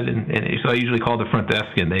be good. And so I usually call the front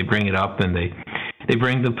desk, and they bring it up, and they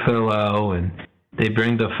bring the pillow, and they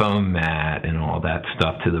bring the foam mat and all that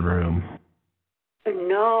stuff to the room.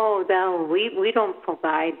 No, we don't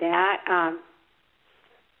provide that.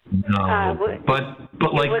 No, but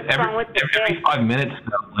like every 5 minutes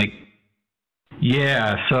though, like.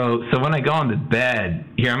 Yeah, so when I go on the bed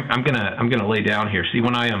here, I'm gonna lay down here. See,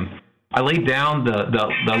 when I lay down, the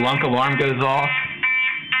lunk alarm goes off.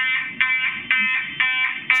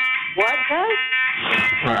 What does?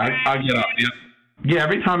 All right, I'll get up. Yeah,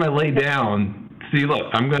 every time I lay down. See,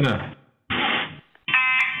 look, I'm gonna.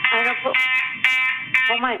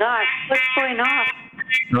 Oh my God, what's going on?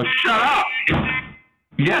 No, shut up.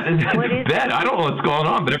 Yeah, this bed. I don't know what's going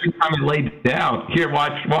on, but every time I lay down, here,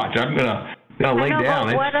 watch. I'm gonna lay down.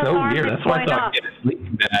 It's so weird. That's why I thought I'd get a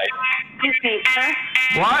sleeping bag. Excuse me, sir.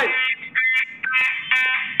 What?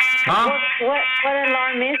 Huh? What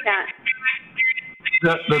alarm is that?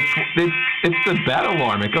 It's the bed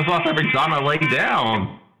alarm. It goes off every time I lay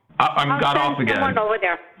down. I'm got off again. I'll send someone over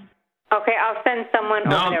there. Okay, I'll send someone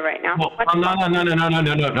over there right now. Well, no.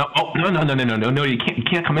 Oh, no. You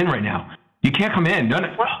can't come in right now. You can't come in. No.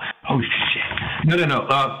 Oh shit. No. No.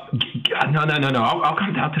 I'll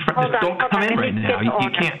come down to front. Just don't come in right now.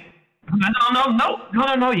 You can't.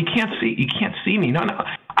 No. You can't see me. No.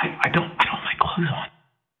 I don't have my clothes on.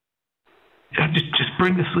 Just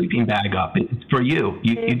bring the sleeping bag up. It's for you.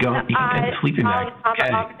 You can get the sleeping bag. Okay.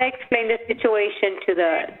 I'll explain the situation to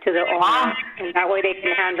the owner, and that way they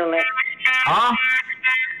can handle it. Huh?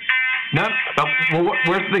 No. Well,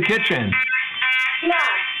 where's the kitchen? Yeah.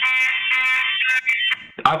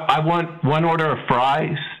 I want one order of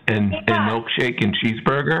fries and milkshake and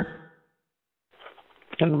cheeseburger.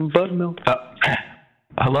 And buttermilk.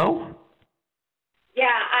 Hello? Yeah,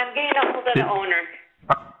 I'm getting a hold of the owner.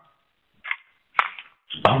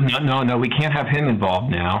 Oh, no, we can't have him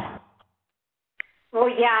involved now. Well,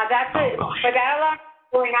 yeah, that's it. But that alarm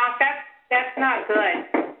going off, that's not good.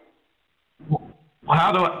 Well,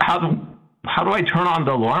 how do I turn on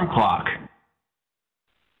the alarm clock?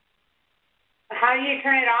 How do you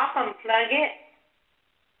turn it off? Unplug it?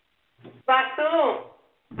 Basu.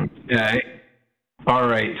 Okay. All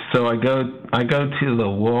right. So I go to the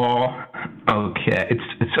wall. Okay. It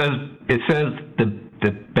says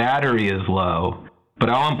the battery is low. But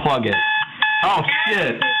I'll unplug it. Oh,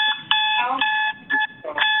 shit.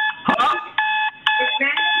 Huh?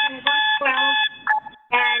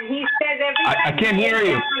 And he says every time I can't hear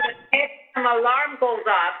you. An alarm goes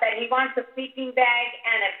off that he wants a sleeping bag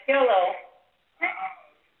and a pillow.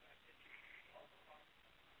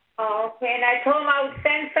 Okay, and I told him I would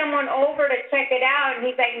send someone over to check it out, and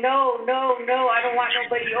he's like, no, I don't want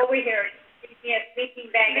nobody over here. Give me a sleeping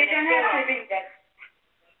bag and a pillow.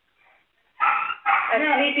 A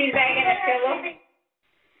sleeping bag and a pillow?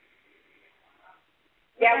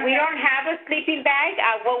 Yeah, we don't have a sleeping bag.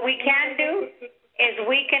 What we can do is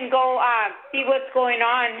we can go see what's going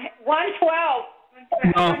on. 112.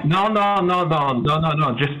 No.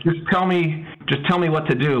 Just tell me what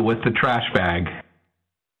to do with the trash bag.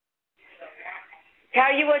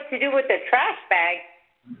 Tell you what to do with the trash bag?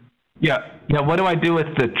 Yeah. What do I do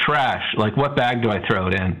with the trash? Like, what bag do I throw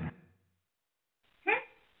it in?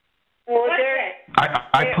 Well,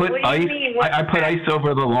 I put ice. I put ice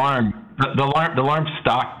over the alarm. The alarm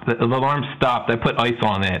stopped. The alarm stopped. I put ice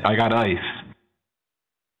on it. I got ice.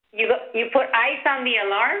 You put ice on the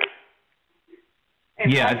alarm?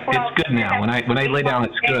 Yeah, it's good now. When I lay down,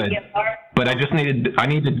 it's good. But I'm trying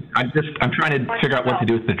to figure out what to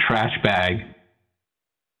do with the trash bag.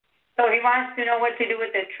 So he wants to know what to do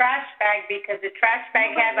with the trash bag because the trash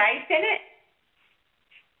bag has ice in it?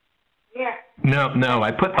 Yeah. No,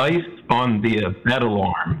 I put ice on the bed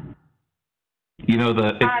alarm. You know,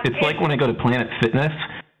 it's like when I go to Planet Fitness,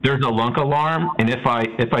 there's a lunk alarm, and if I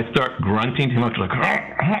start grunting too much, like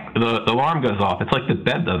the alarm goes off. It's like the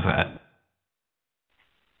bed does that.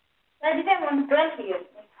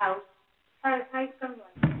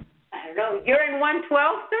 Hello, you're in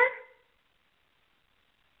 112, sir?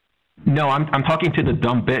 No, I'm talking to the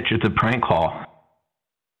dumb bitch. It's a prank call.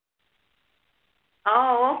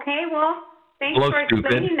 Oh, okay. Well, thanks Hello, for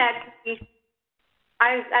explaining stupid. that to me.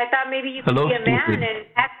 I thought maybe you could Hello, be a man stupid. and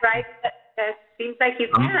act right, but seems like you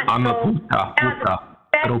can't. I'm a so, puta,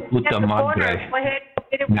 pero puta madre. Go ahead,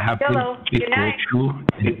 get it Me with have pillow. Good night.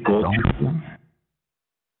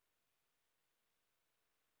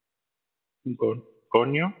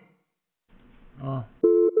 Coño? Oh.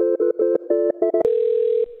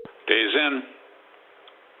 Days in.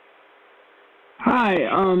 Hi,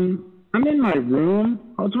 I'm in my room.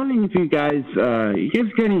 I was wondering if you guys got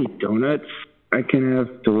any donuts I can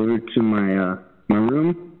have delivered to my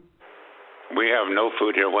room? We have no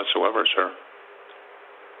food here whatsoever, sir.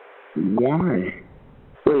 Why?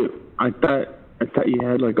 Wait, I thought you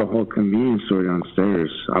had like a whole convenience store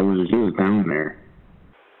downstairs. I was just down there.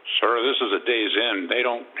 Sir, this is a Days Inn. They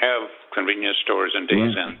don't have convenience stores in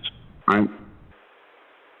Days Inns. I'm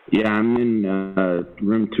in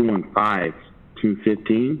room 215,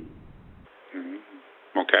 215.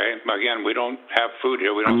 Okay. Again, we don't have food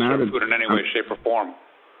here. We don't serve food in any way, shape, or form.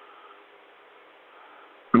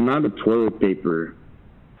 I'm out of toilet paper.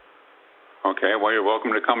 Okay. Well, you're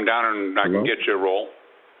welcome to come down and I can get you a roll.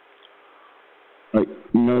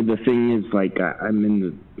 The thing is,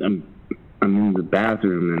 I'm in the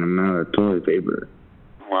bathroom and I'm out of toilet paper.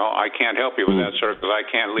 Well, I can't help you with that, sir, because I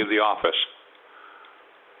can't leave the office.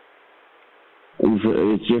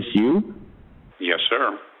 It's just you? Yes,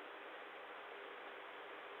 sir.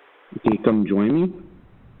 Can you come join me?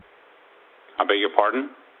 I beg your pardon?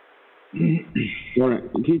 Hold on.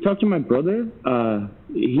 Can you talk to my brother?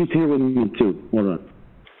 He's here with me too. Hold on.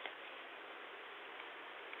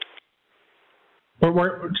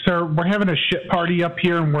 Sir, we're having a shit party up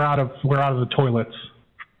here, and we're out of the toilets.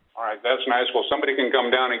 All right, that's nice. Well, somebody can come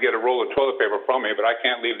down and get a roll of toilet paper from me, but I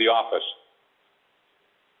can't leave the office.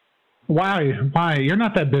 Why? You're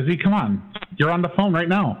not that busy. Come on. You're on the phone right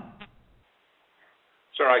now.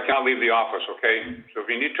 Sir, I can't leave the office, okay? So if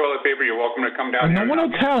you need toilet paper, you're welcome to come down No here. one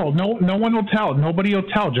will tell. No one will tell. Nobody will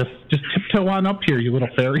tell. Just tiptoe on up here, you little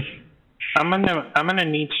fairy. I'm gonna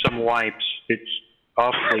need some wipes. It's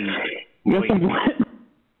awfully. I'm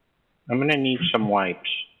gonna need some wipes.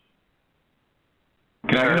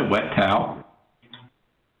 Can I get a wet towel?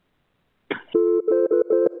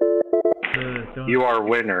 You are a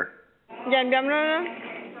winner.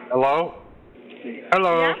 Hello?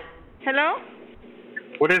 Hello? Yeah? Hello?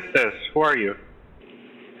 What is this? Who are you?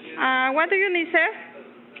 What do you need, sir?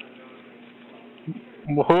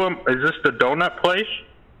 Is this the donut place?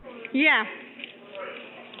 Yeah.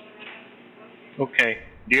 Okay.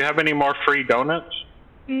 Do you have any more free donuts?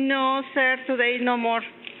 No, sir. Today no more.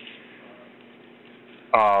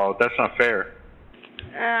 Oh, that's not fair.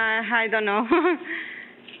 I don't know.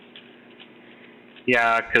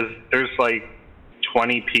 Yeah, because there's like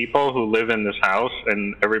 20 people who live in this house,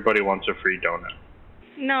 and everybody wants a free donut.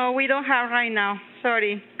 No, we don't have right now.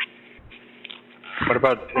 Sorry. What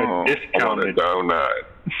about a discounted donut?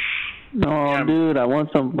 No, dude, I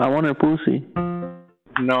want her pussy.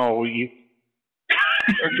 No, you.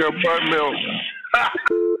 I got butt milk.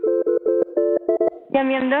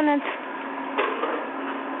 Yum donuts.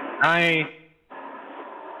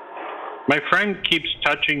 My friend keeps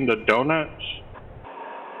touching the donuts.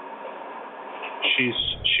 She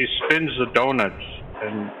spins the donuts,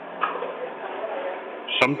 and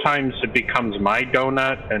sometimes it becomes my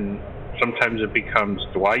donut, and sometimes it becomes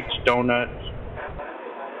Dwight's donuts.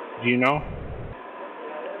 Do you know?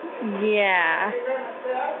 Yeah.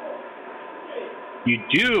 You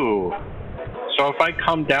do? So if I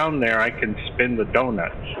come down there, I can spin the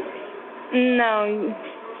donuts. No.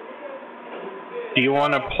 Do you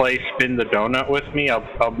want to play spin the donut with me?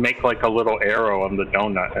 I'll make like a little arrow on the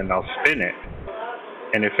donut and I'll spin it.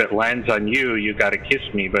 And if it lands on you, you got to kiss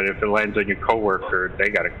me. But if it lands on your coworker, they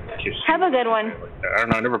got to kiss you. Have a good one. I don't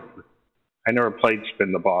know. I never played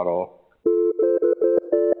spin the bottle.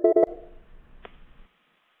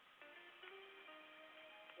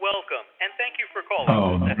 Welcome, and thank you for calling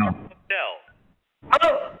Oh, no. Hotel.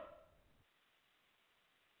 Oh.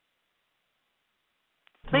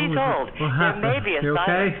 Please hold. What happened? There may be a You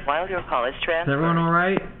silence okay? while your call is Is transferred. everyone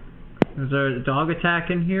alright? Is there a dog attack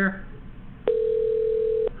in here?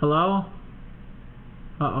 Hello?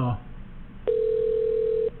 Uh-oh.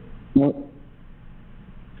 What?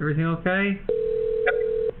 Everything okay?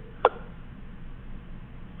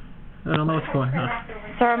 I don't know what's going on.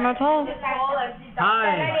 Sir Motel?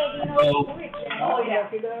 Hi.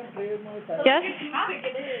 Yes?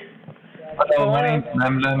 Hello, my name's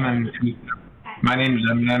Lemlem, and my name's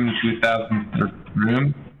Lemlem, 2000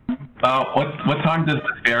 room. What time does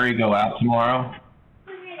the ferry go out tomorrow?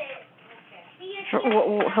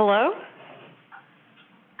 Hello?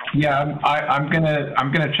 Yeah, I'm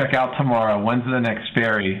gonna check out tomorrow. When's the next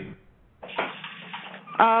ferry?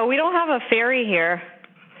 We don't have a ferry here.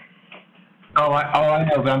 I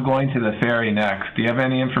know, but I'm going to the ferry next. Do you have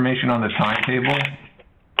any information on the timetable?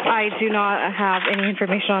 I do not have any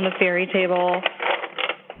information on the ferry table.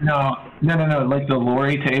 No, like the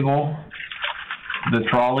lorry table, the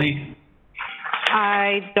trolley.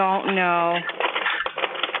 I don't know.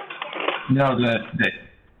 No, the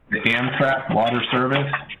Amtrak water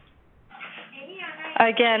service.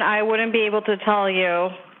 Again, I wouldn't be able to tell you.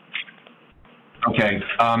 Okay,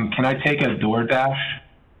 can I take a DoorDash?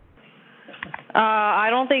 I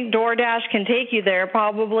don't think DoorDash can take you there.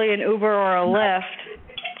 Probably an Uber or a Lyft.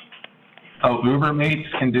 Oh, Uber mates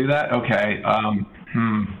can do that? Okay.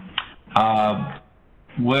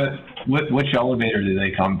 Which elevator do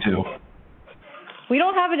they come to? We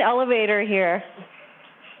don't have an elevator here.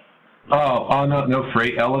 Oh, no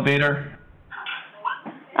freight elevator?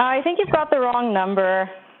 I think you've got the wrong number.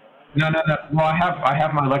 No. Well, I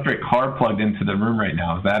have my electric car plugged into the room right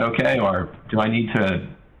now. Is that okay, or do I need to?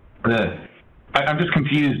 I'm just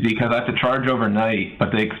confused because I have to charge overnight,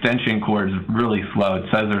 but the extension cord is really slow. It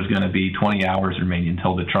says there's going to be 20 hours remaining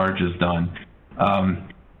until the charge is done.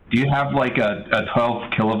 Do you have like a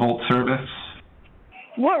 12 kilovolt service?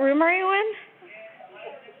 What room are you in?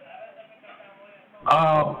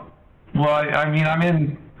 Well, I mean, I'm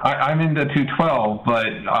in the 212, but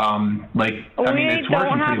it's working pretty well. We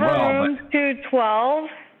don't have a room 212,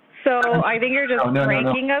 so I think you're just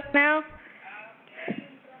breaking us now.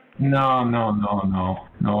 No.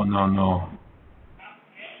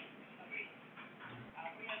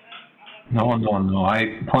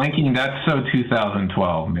 Planking, that's so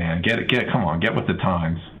 2012, man. Come on, get with the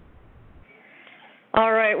times.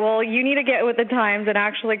 All right, well, you need to get with the times and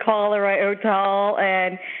actually call the right hotel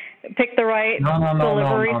and pick the right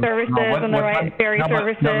delivery services and the right ferry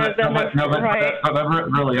services.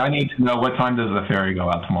 Really, I need to know what time does the ferry go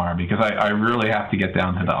out tomorrow, because I really have to get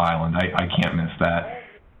down to the island. I can't miss that.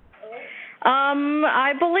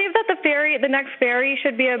 I believe that the next ferry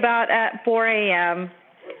should be about at 4 a.m.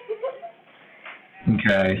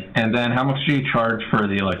 Okay, and then how much do you charge for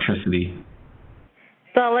the electricity?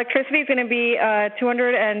 The electricity is going to be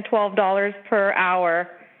 $212 per hour.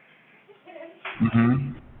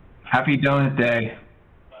 Happy Donut Day.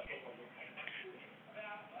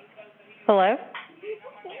 Hello?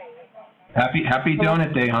 Happy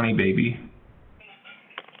Donut Day, honey baby.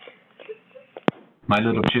 My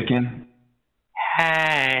little chicken.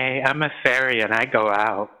 Hey, I'm a ferry and I go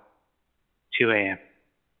out 2 a.m.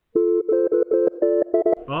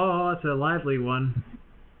 Oh, that's a lively one.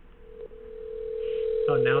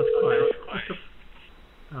 Oh, now it's quiet.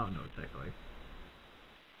 Oh, no, it's echoing.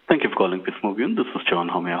 Thank you for calling Pittsmovian. This is John.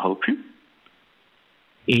 How may I help you?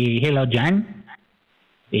 Hello, John.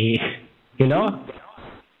 Hello.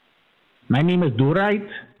 My name is Dwight,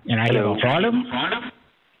 and I have a problem.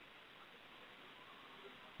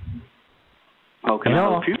 How can I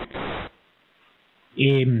help you?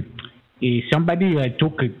 Somebody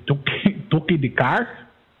took the car.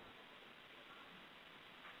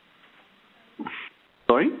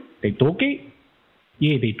 Sorry? They took it?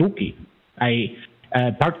 Yeah, they took it. I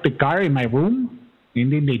parked the car in my room,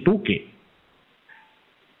 and then they took it.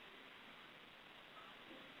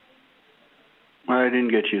 I didn't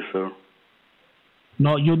get you, sir.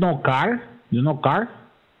 No, you know car? You know car?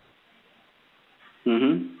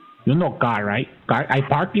 Mm-hmm. You know car, right? car. I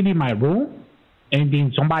parked it in my room, and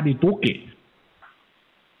then somebody took it.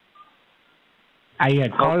 I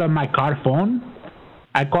called on my car phone.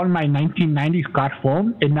 I called my 1990s car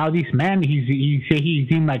phone, and now this man, he say he's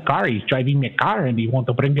in my car. He's driving my car, and he want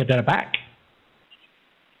to bring it back.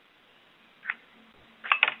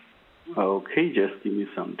 Okay, just give me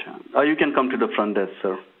some time. You can come to the front desk,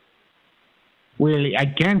 sir. Well, I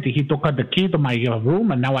can't. He took out the key to my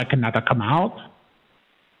room, and now I cannot come out.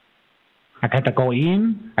 I can't go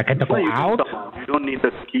in. I can't go out. You don't need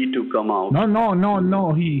the key to come out.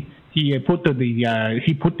 No. He put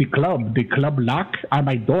the club lock on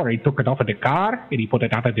my door. He took it off of the car, and he put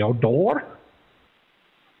it out of the door.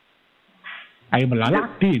 I am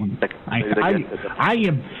locked in. I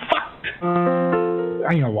am fucked.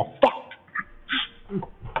 I am fucked.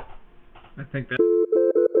 I think that.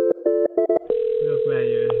 Milkman,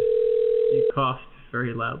 you coughed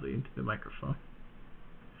very loudly into the microphone.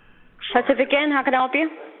 Pacific Inn, how can I help you?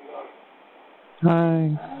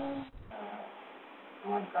 Hi.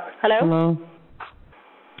 Hello? Hello.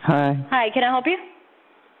 Hi. Hi, can I help you?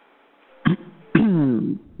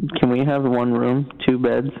 Can we have one room, 2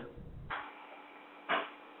 beds?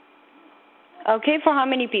 Okay, for how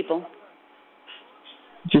many people?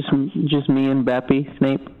 Just me and Bappy,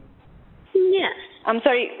 Snape. Yes. I'm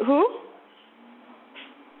sorry, who?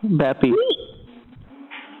 Bappy.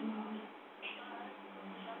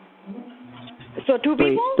 So 2 people?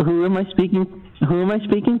 Wait, who am I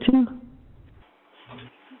speaking to?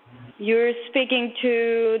 You're speaking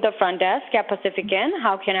to the front desk at Pacific Inn.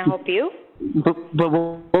 How can I help you? But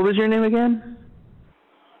what was your name again?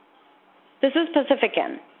 This is Pacific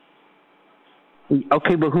Inn.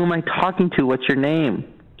 Okay, but who am I talking to? What's your name,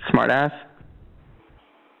 smartass?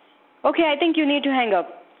 Okay, I think you need to hang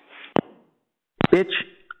up. Bitch.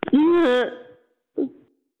 Yeah.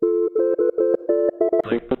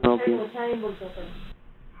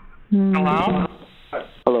 Hello?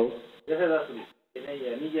 Hello.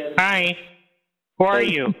 Hi. Who are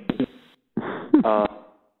you?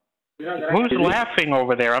 Who's laughing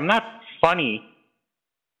over there? I'm not funny.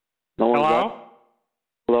 No one's Hello? up.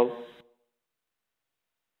 Hello?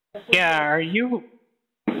 Yeah, are you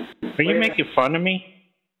making fun of me?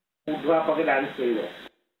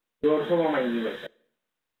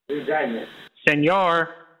 Senor.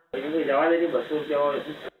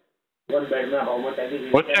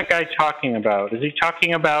 What's that guy talking about? Is he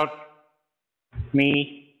talking about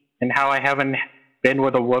me and how I haven't been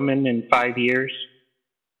with a woman in 5 years?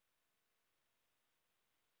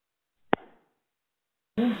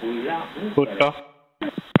 Puto.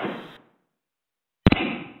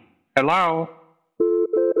 Hello?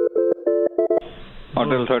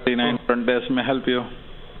 Hotel 39 front desk, may I help you?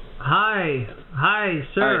 Hi,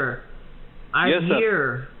 sir. Hi. I'm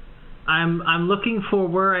here. I'm looking for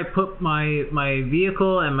where I put my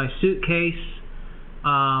vehicle and my suitcase,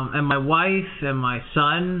 and my wife and my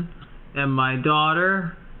son and my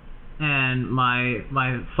daughter and my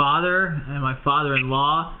father and my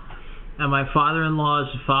father-in-law and my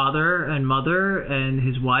father-in-law's father and mother and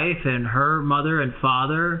his wife and her mother and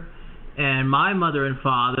father and my mother and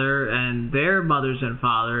father and their mothers and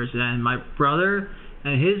fathers and my brother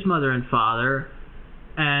and his mother and father.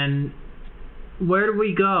 And where do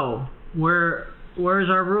we go? Where's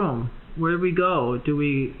our room? Where do we go? Do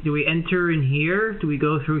we enter in here? Do we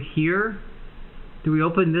go through here? Do we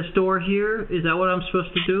open this door here? Is that what I'm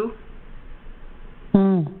supposed to do?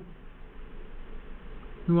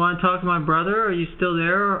 You want to talk to my brother? Are you still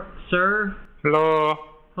there, sir? Hello.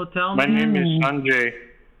 Hotel? My name is Sanjay.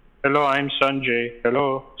 Hello, I'm Sanjay.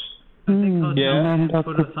 Hello. I think Hotel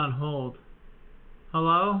put us on hold.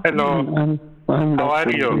 Hello? Hello. How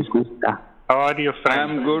are you? How are you, friend?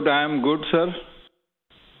 I am good, sir.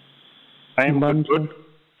 I am good.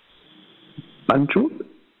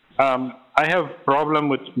 I have problem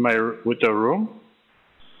with the room.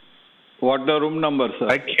 What the room number, sir?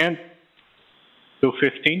 I can't.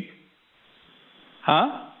 215. Huh?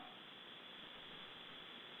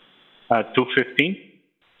 215.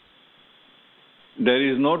 There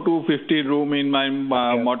is no 250 room in my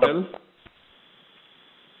motel.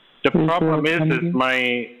 The problem is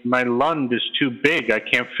my lund is too big. I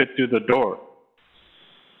can't fit through the door.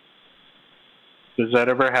 Does that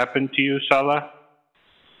ever happen to you, Salah?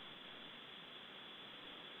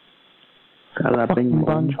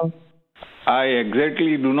 I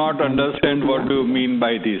exactly do not understand what you mean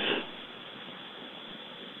by this.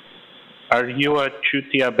 Are you a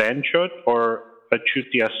chutia benchot or a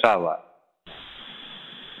chutia Salah?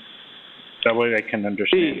 That way I can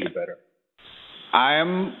understand you better. I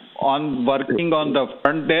am working on the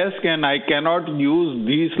front desk and I cannot use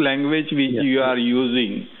this language which you are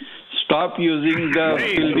using. Stop using the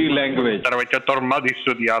filthy language. There's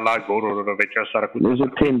a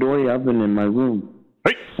tandoori oven in my room.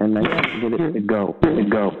 And I can't get it to go.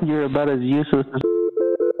 You're about as useless as...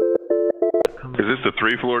 Is this the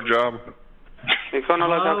 3-floor job? How can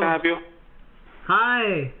I help you?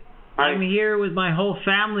 Hi. I'm here with my whole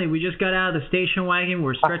family. We just got out of the station wagon.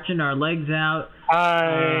 We're stretching our legs out.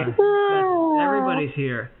 Hi. Everybody's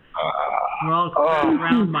here. We're all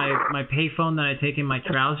around my payphone that I take in my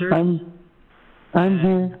trousers. I'm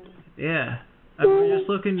here. Yeah. We're just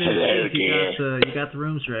looking to see if you got the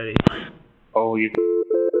rooms ready. Oh, you...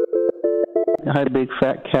 Hi, big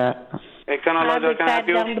fat cat. Hey, can I help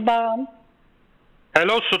you?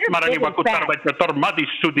 Hello, Sutmarani Wakutar, but the Tormadi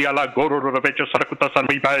Studiala Goro Rovecha Sarakutasan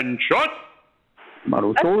Riban shot.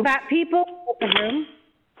 Maruto. Fat people in the room.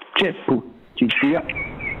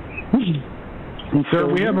 Sir,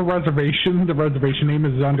 we have a reservation. The reservation name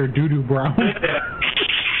is under Doodoo Brown.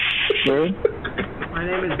 My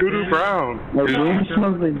name is Doodoo Brown. My room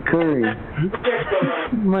smells like curry.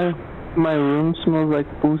 My room smells like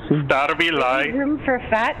pussy. Darby like. Room for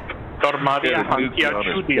fat? Tormadia Hankia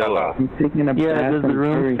Chudiala. Yeah, does the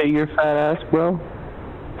room fit your fat ass, bro? Do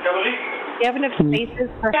you have enough spaces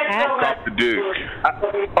for fat? Stop the Duke.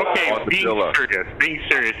 Okay, being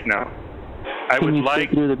serious now. I would like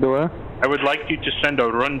through the door? I would like you to send a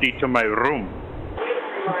Rundi to my room.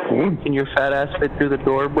 Can your fat ass fit through the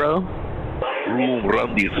door, bro?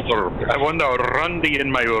 Rundi, sir. I want a Rundi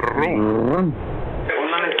in my room.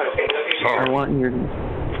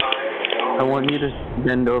 I want you to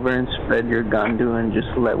bend over and spread your gandu and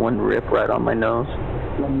just let one rip right on my nose.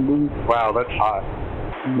 Wow, that's hot.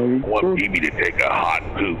 I want Phoebe to take a hot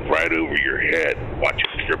poop right over your head. Watch it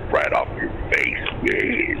strip right off your face.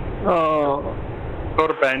 Yeah. Oh.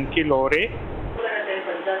 Corban Kilore.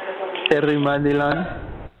 Terry Madilan.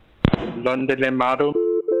 Londelemaro.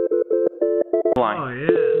 Oh, yeah.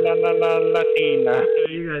 Latina.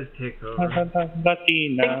 You guys take over.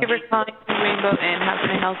 Latina. Thank you for calling Rainbow Inn. How can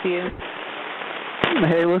I help you?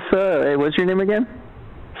 Hey, what's up? Hey, what's your name again?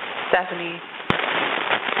 Stephanie.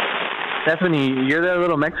 Stephanie, you're that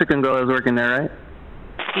little Mexican girl that was working there, right?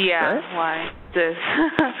 Yeah, right? why? This.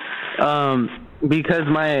 Because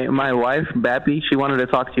my wife, Bappy, she wanted to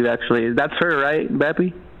talk to you, actually. That's her, right,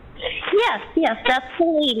 Bappy? Yes, that's the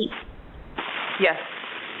lady. Yes.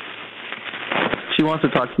 She wants to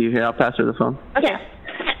talk to you. Here, I'll pass her the phone. Okay. Yes.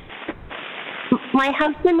 My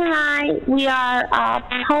husband and I, we are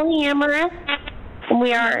polyamorous.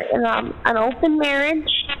 We are in an open marriage,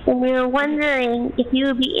 and we were wondering if you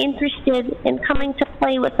would be interested in coming to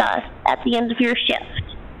play with us at the end of your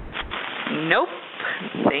shift. Nope.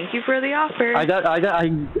 Thank you for the offer. I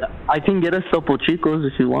can get us Topo Chicos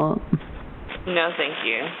if you want. No, thank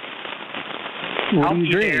you. What do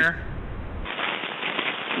you drink?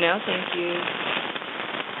 No, thank you.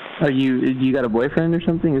 You got a boyfriend or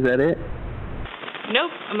something? Is that it?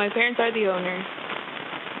 Nope. My parents are the owners.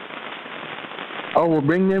 Oh, well,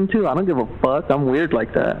 bring them too. I don't give a fuck. I'm weird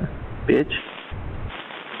like that, bitch.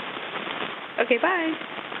 Okay, bye.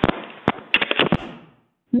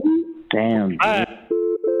 Damn.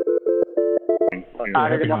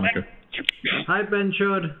 Hi, Ben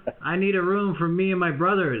Chod. I need a room for me and my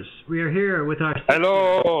brothers. We are here with our...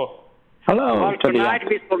 Hello. Hello. Tonight,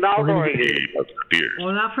 Mr. Naldo.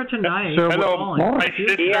 Well, not for tonight. Hello. My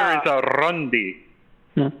sister is a Rundi.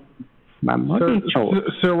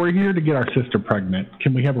 Sir, we're here to get our sister pregnant.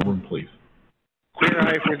 Can we have a room, please? Clear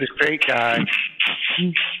eye for the straight guy.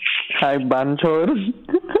 Hi, Banchor.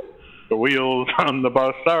 The wheels on the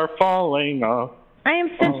bus are falling off. I am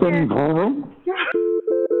sister.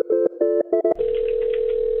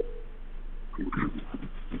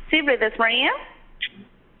 Sí, ¿es María?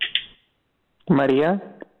 Maria?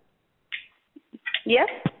 Yes.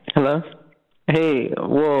 Hello? Hey,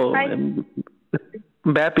 whoa. Hi.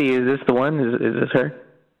 Bappy, is this the one? Is this her?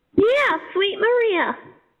 Yeah, sweet Maria.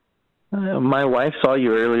 My wife saw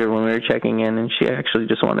you earlier when we were checking in, and she actually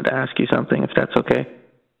just wanted to ask you something, if that's okay.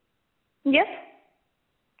 Yes.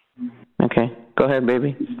 Okay, go ahead,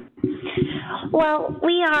 baby. Well,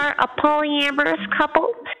 we are a polyamorous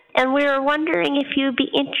couple, and we were wondering if you'd be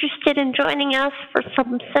interested in joining us for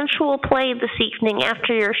some sensual play this evening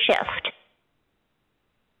after your shift.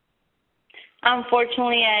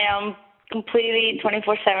 Unfortunately, I am completely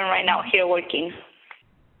 24/7 right now here working.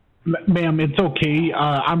 Ma'am, it's okay.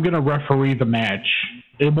 I'm going to referee the match.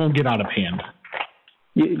 It won't get out of hand.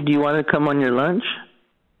 Do you want to come on your lunch?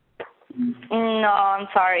 No, I'm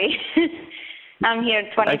sorry. I'm here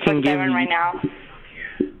 24/7 right now.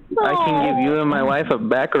 I can give you and my wife a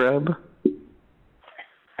back rub.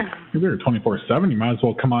 You're there 24/7. You might as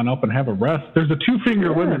well come on up and have a rest. There's a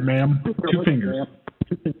 2-finger limit, ma'am. 2 fingers.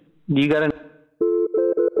 You got a...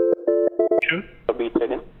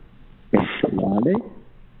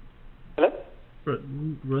 Hello?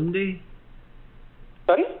 Rundi?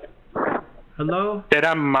 Sorry? Hello?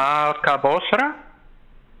 Tera ma ka bosra?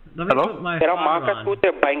 Hello? तेरा माँ का तू ते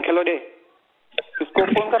bank खेलो दे किसको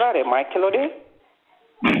phone करा रहे mic Khelo they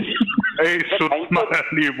Hey, Sutma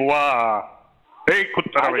Libwa. Hey,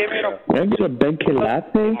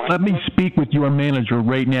 Let me speak with your manager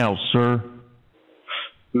right now, sir.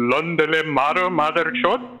 Londele Maro Mother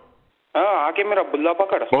Shot? आके मेरा बुल्ला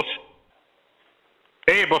पकड़ Boss.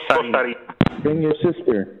 Hey, Bossari. Bring your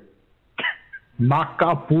sister.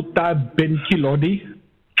 Maka puta ben kilodi.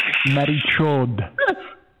 Marichod.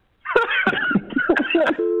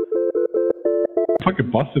 Fucking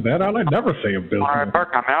busted that out. I never say abysmal. All right,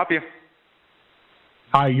 Burke, I'm help you.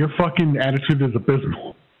 Hi, your fucking attitude is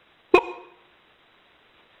abysmal.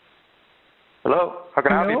 Hello, how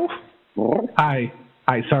can I help you? Hi,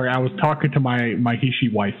 sorry, I was talking to my he/she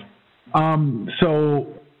wife. So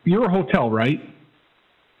you're a hotel, right?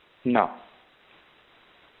 No.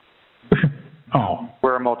 Oh.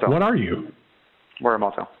 We're a motel. What are you? We're a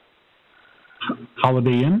motel.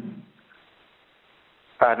 Holiday Inn?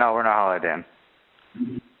 No, we're not Holiday Inn.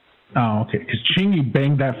 Oh, okay. Because Chingy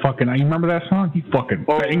banged that fucking... You remember that song? He fucking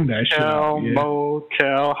banged that shit out. Yeah.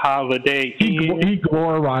 Motel, Holiday Inn. He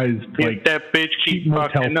glorified, like, that bitch cheap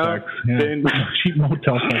motel sex. Yeah. Cheap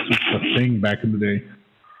motel sex was the thing back in the day.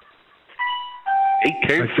 Like,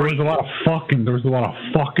 there was a lot of fucking. There was a lot of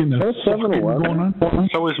fucking and fucking going on.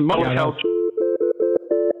 So is motel...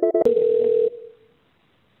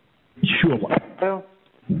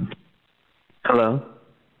 Hello.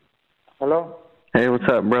 Hello. Hey, what's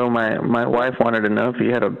up, bro? My wife wanted to know if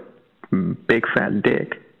you had a big fat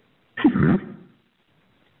dick.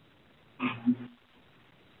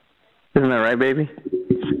 Isn't that right, baby?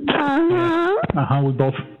 We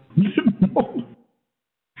both.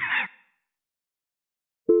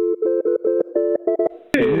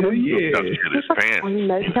 Yeah.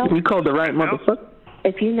 We called the right motherfucker.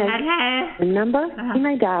 If you know the number, you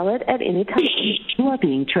may dial it at any time. You are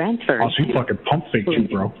being transferred. Oh, she fucking pump faked you,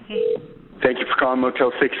 bro. Thank you for calling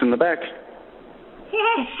Motel 6 in the back.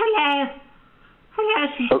 Yes, hello.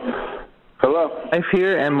 Hello. Hello. Wife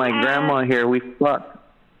here and my grandma here. We fucked.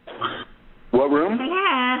 What room?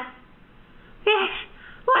 Hello. Yes,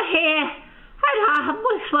 we're here. And I'm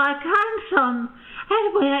with my grandson.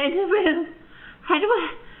 And we're in the room. And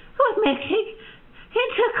we're making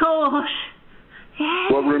intercourse.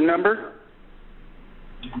 Yes. What room number?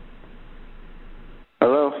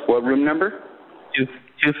 Hello, what room number?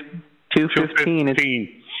 215.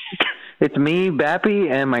 It's me,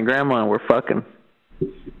 Bappy, and my grandma. We're fucking.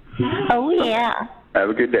 Oh, yeah. Have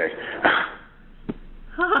a good day.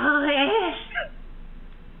 Oh, yes.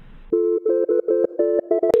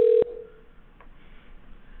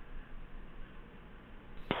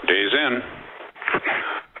 Days in.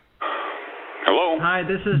 Hello? Hi,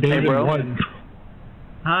 this is David.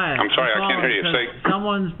 Hi. I'm sorry, I can't hear you. Say.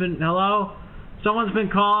 Someone's been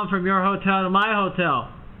calling from your hotel to my hotel.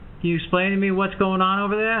 Can you explain to me what's going on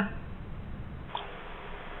over there?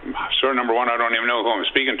 Sir, number one, I don't even know who I'm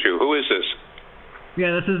speaking to. Who is this?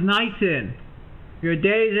 Yeah, this is Nights In. Your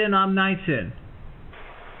Days In, I'm Nights In.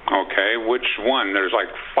 Okay, which one? There's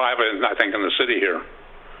like 5, I think, in the city here.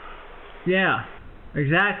 Yeah,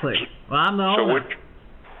 exactly. Well, I'm the owner.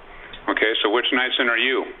 Okay, so which Nights In are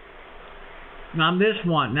you? I'm this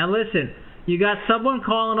one. Now listen, you got someone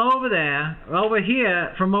calling over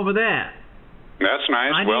here, from over there. That's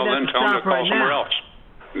nice. Well, then tell them to call somewhere else.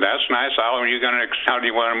 That's nice. How do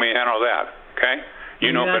you want me to handle that? Okay?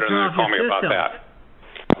 You know better than to call me about that.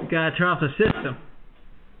 You gotta turn off the system.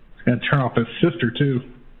 He's gotta turn off his sister, too.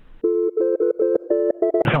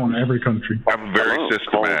 Telling every country. I'm very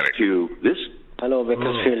systematic. Hello,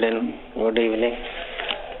 Bakersfield. Good evening.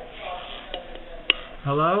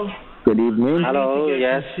 Hello? Good evening. Hello,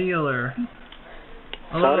 yes. Concealer.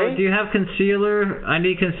 Hello, Sorry? do you have concealer? I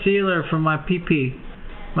need concealer for my pee-pee.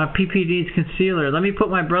 My pee-pee needs concealer. Let me put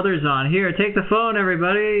my brother's on. Here, take the phone,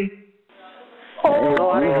 everybody. Oh, where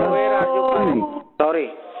are you calling? Sorry.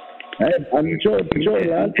 I'm Joe. No,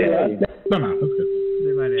 that's good.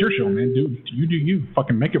 It's your show, man. Dude, you do you.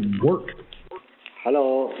 Fucking make it work.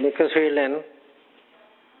 Hello, Bakersfield.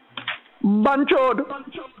 Banchod.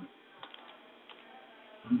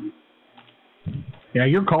 Yeah,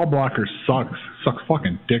 your call blocker sucks. Sucks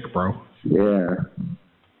fucking dick, bro. Yeah.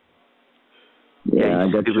 Yeah, I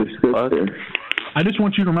got your sister. I just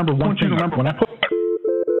want you to remember one thing. When I put...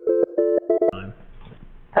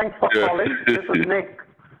 Thanks for calling. This is Nick.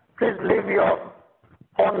 Please leave your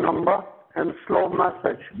phone number and slow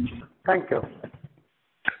message. Thank you.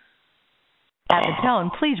 At the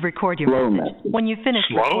tone, please record your message. When you finish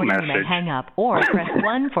recording, you may hang up or press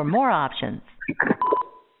 1 for more options.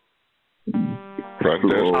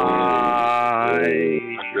 Front desk. Front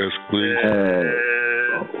desk, please.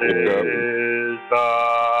 This is a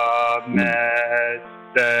message.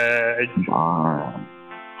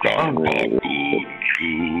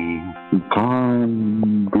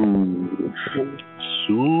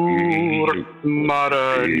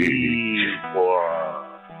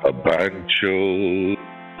 A banjo is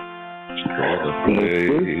gonna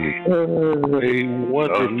play a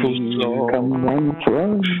wonderful song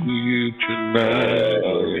for you tonight.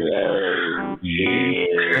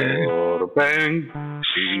 You can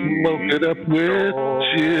smoke it up with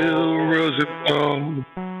Jill Rosenthal,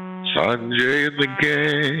 Sanjay and the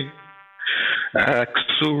gang,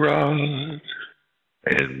 Axelrod,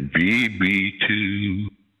 and BB2.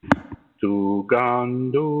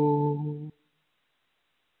 Tugando.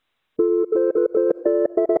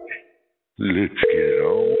 Let's get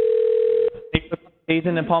on.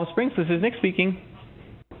 Ethan in Palm Springs, this is Nick speaking.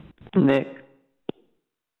 Nick.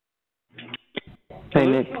 Hey,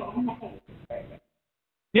 Nick.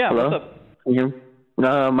 Yeah, hello? What's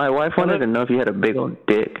up? My wife wanted to know if you had a big old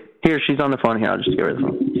dick. Here, she's on the phone here. I'll just give her the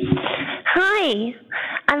phone. Hi,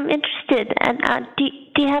 I'm interested. And do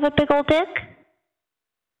you have a big old dick?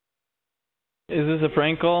 Is this a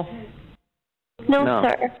prank call? No,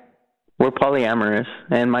 sir. We're polyamorous,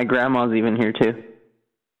 and my grandma's even here too.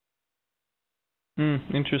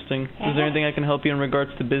 Interesting. Is there anything I can help you in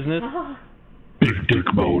regards to business? Big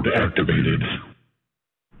dick mode activated.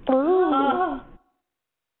 Oh.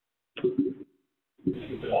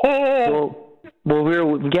 Well,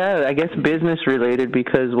 I guess business related,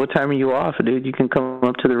 because what time are you off, dude? You can come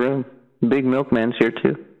up to the room. Big Milkman's here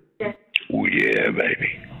too. Oh yeah,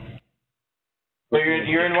 baby. So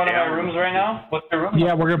you're in one of my rooms right now? What's your room?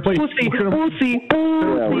 Yeah, we're gonna play. We're gonna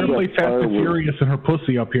play Fast and Furious and her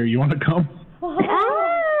pussy up here. You want to come?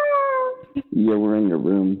 Yeah, we're in your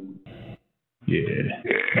room. Yeah.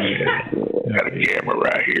 Got a camera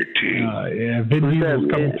right here too. Yeah, Vin Diesel's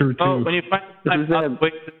coming through too. Oh, when you find time, I'll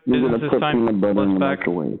wait. Business is time. Let's back.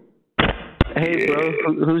 Hey, bro,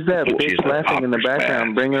 who's that bitch laughing in the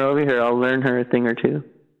background? Bring her over here. I'll learn her a thing or two.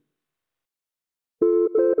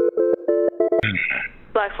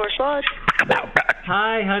 Black Force Lodge.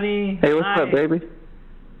 Hi, honey. Hey, what's up, baby?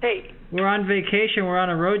 Hey. We're on vacation. We're on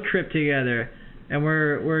a road trip together, and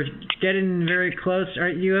we're getting very close.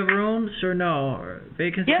 You have rooms or no? Or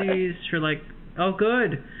vacancies for like? Oh,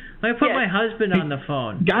 good. Let me put my husband on the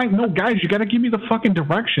phone. Guys, you gotta give me the fucking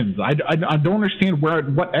directions. I don't understand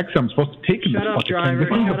what exit I'm supposed to take in this fucking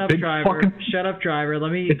thing. Shut up, driver.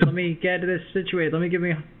 Let me get this situated. Let me give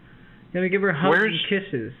her hugs and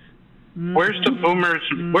kisses. Where's the boomer's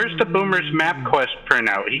MapQuest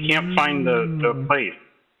printout? He can't find the place.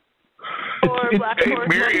 Hey,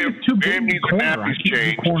 Miriam needs a nappy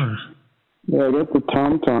change. Yeah, get the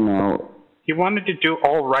TomTom out. He wanted to do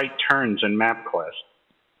all right turns in MapQuest.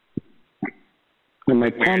 And my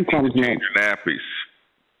TomTom's not. Change your nappies.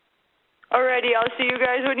 Alrighty, I'll see you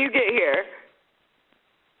guys when you get here.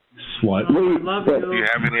 What? Do you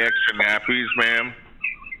have any extra nappies, ma'am?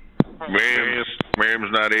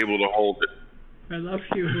 Miriam's not able to hold it. I love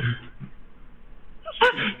you.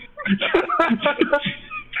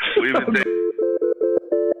 Leave it there.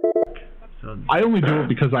 I only do it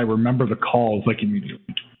because I remember the calls like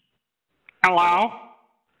immediately. Hello?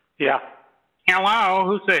 Yeah. Hello?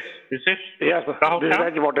 Who's this? Is this yes, the hotel? This is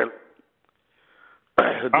Ranch Motel. This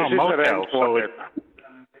is motel. the Ranch Motel.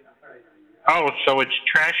 So it's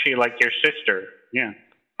trashy like your sister. Yeah.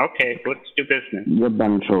 Okay, let's do business. You're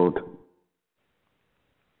done short.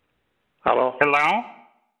 Hello? Hello?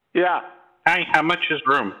 Yeah. Hi, how much is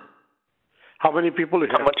room? How many people is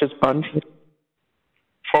How much is bunch?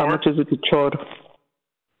 4. How much is it to chord?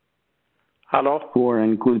 Hello? 4,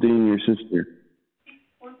 including your sister.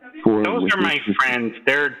 4. Those are my friends.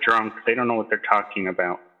 They're drunk. They don't know what they're talking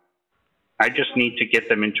about. I just need to get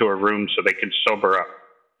them into a room so they can sober up.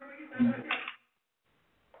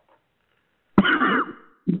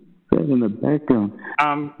 In the background.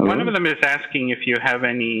 One of them is asking if you have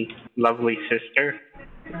any lovely sister.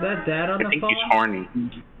 Is that Dad on the phone? I think he's horny.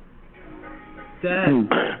 Dad. Hey,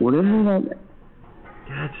 what is that?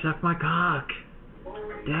 Dad, suck my cock.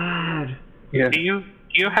 Dad. Yeah. Do you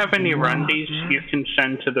have any rundies you can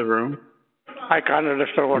send to the room? I can't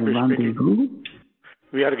understand what you're speaking. Who?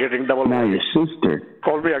 We are getting double. Now your sister.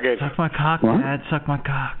 Call me again. Suck my cock, what? Dad. Suck my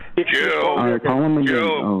cock. Joe. Call him again.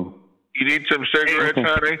 Joe. You need some cigarettes,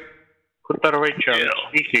 honey? Put that away, John.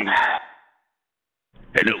 Speaking.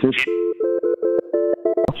 Hello.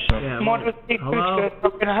 Yeah, Model 6, hello? how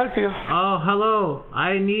can I help you? Oh, hello.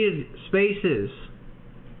 I need spaces.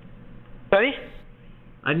 Sorry?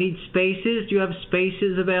 I need spaces. Do you have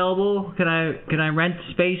spaces available? Can I rent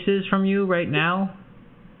spaces from you right now?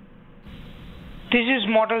 This is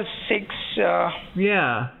Model 6.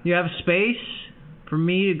 Yeah. You have space for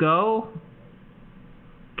me to go?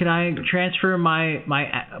 Can I transfer my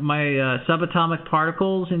subatomic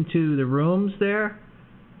particles into the rooms there?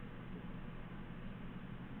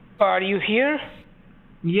 Are you here?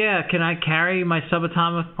 Yeah, can I carry my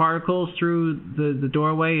subatomic particles through the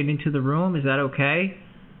doorway and into the room? Is that okay?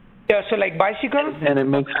 Yeah, so like bicycle? And it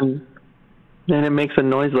makes a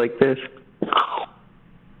noise like this.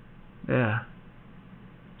 Yeah.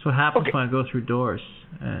 That's what happens when I go through doors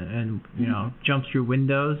and jump through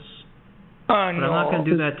windows. But I'm not going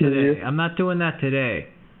to do that today. I'm not doing that today.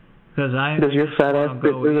 Because Does your fat ass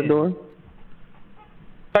fit through the door?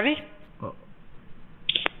 Sorry?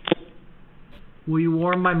 Will you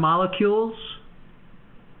warm my molecules?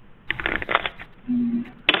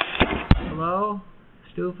 Hello?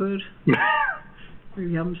 Stupid?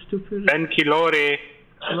 Maybe I'm stupid. Ben Kilore.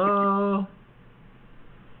 Hello?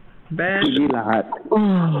 Ben?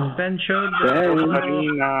 Ben showed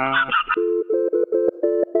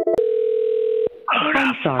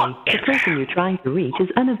I'm sorry. The person you're trying to reach is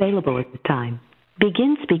unavailable at this time.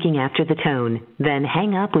 Begin speaking after the tone, then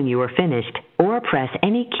hang up when you are finished, or press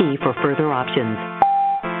any key for further options.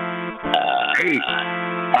 Hey,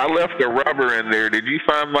 I left a rubber in there. Did you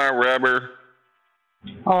find my rubber?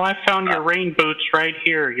 Oh, I found your rain boots right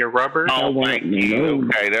here. Your rubber. Oh, thank you.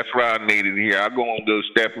 Okay, that's what I needed here. I'm going to go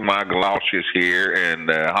step in my galoshes here and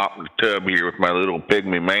hop in the tub here with my little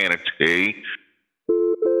pygmy manatee.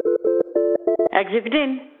 Exit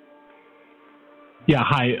in. Yeah,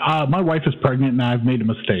 hi. My wife is pregnant and I've made a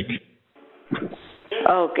mistake.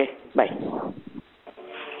 Okay, bye.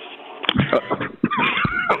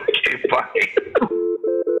 Okay, bye.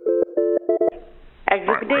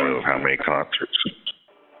 Exit in. How many concerts?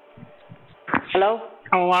 Hello?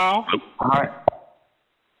 Hello? Hi.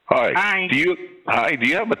 Hi. Do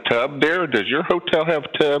you have a tub there? Does your hotel have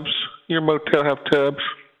tubs? Your motel have tubs?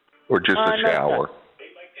 Or just a shower? No,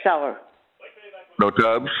 shower. No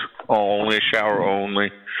tubs? Oh, only a shower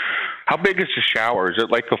only. How big is the shower? Is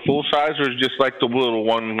it like a full size or is it just like the little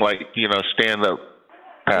one, like, stand up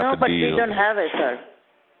type No, of but deal? we don't have it, sir.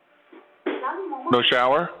 No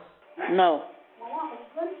shower? No.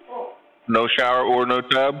 No shower or no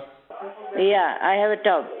tub? Yeah, I have a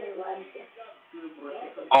tub.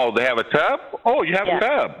 Oh, they have a tub? Oh, you have a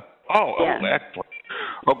tub. Oh, excellent.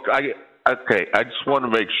 Okay, I just want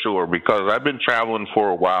to make sure because I've been traveling for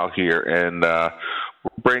a while here, and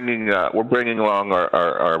we're bringing along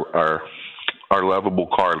our lovable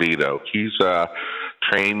Carlito. He's a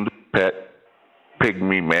trained pet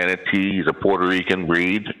pygmy manatee. He's a Puerto Rican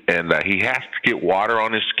breed, and he has to get water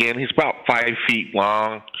on his skin. He's about 5 feet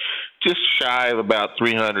long, just shy of about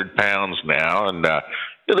 300 pounds now, and they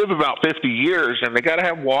live about 50 years, and they got to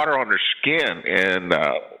have water on their skin, and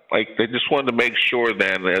they just wanted to make sure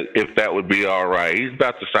then if that would be all right. He's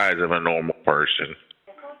about the size of a normal person.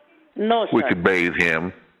 No, sir. We could bathe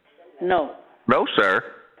him. No. No, sir.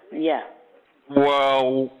 Yeah.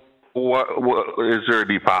 Well, what is there a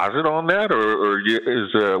deposit on that, or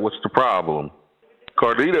is what's the problem?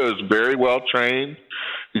 Carlito is very well trained.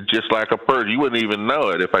 He's just like a bird. You wouldn't even know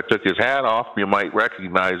it. If I took his hat off, you might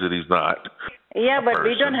recognize that he's not. Yeah, but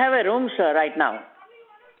we don't have a room, sir, right now.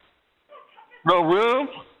 No room?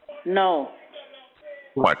 No.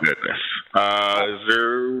 My goodness. Is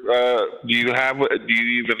there? Do you even have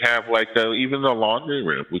even the laundry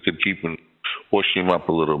room? We could keep him, push him up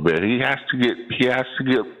a little bit. He has to get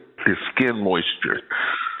his skin moisture.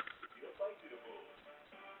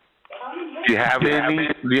 Do you have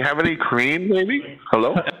any cream, maybe?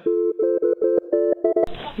 Hello.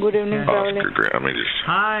 Good evening,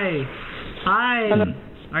 Hi. Hello.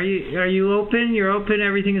 Are you open? You're open.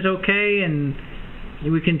 Everything is okay, and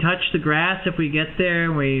we can touch the grass if we get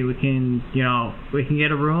there. We can we can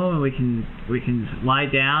get a room and we can lie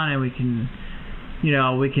down and we can Did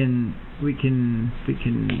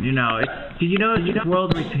you know it's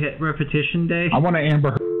World Repetition Day? I want to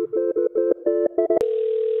Amber.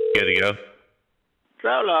 Good to go.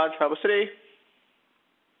 Travel Lodge, Harbor City.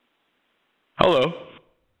 Hello.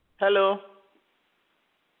 Hello.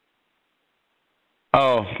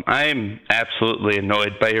 Oh, I'm absolutely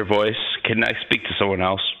annoyed by your voice. Can I speak to someone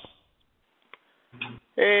else?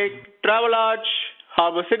 Hey, Travel Lodge,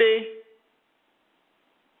 Harbor City.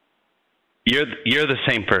 You're the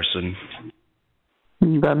same person.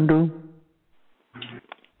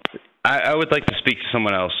 I would like to speak to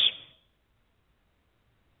someone else.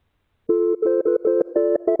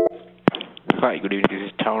 Hi, good evening.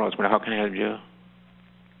 This is Tauros. How can I help you?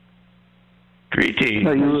 Greetings.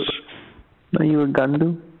 Are you a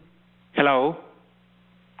Gandu? Hello.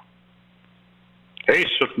 Hey,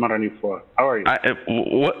 Sutmaranipua. How are you?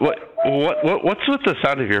 What's with the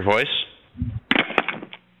sound of your voice?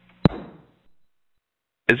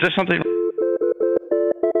 Is there something?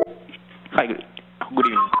 Hi, good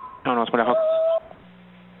evening. Tauros.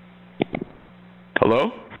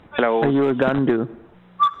 Hello? Hello. Are you a Gandu?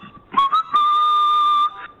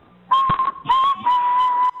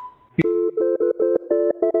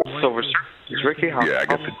 Silver Surfer. It's Ricky. Yeah, I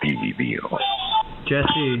got the DVD on.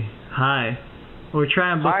 Jesse, hi. We're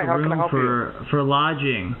trying to book a room for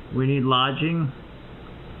lodging. We need lodging.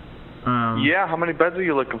 Yeah, how many beds are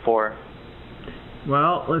you looking for?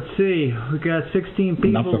 Well, let's see. We got 16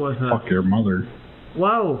 people with us. Fuck your mother.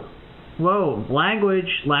 Whoa.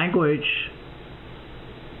 Language. I'm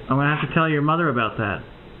gonna have to tell your mother about that.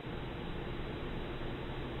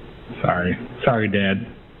 Sorry, Dad.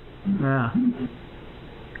 Yeah.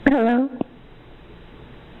 Hello.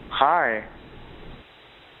 Hi.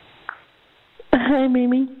 Hi,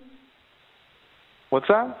 Mimi. What's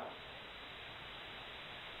that?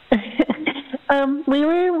 We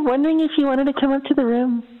were wondering if you wanted to come up to the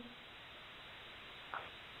room.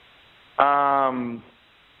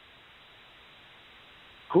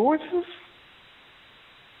 Who is this?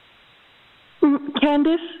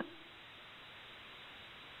 Candace.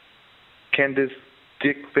 Candace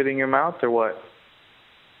dick fitting your mouth or what?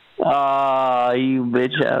 You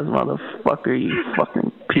bitch ass motherfucker, you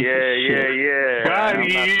fucking piece of shit. Yeah. I'm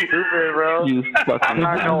not stupid, bro. You fucking I'm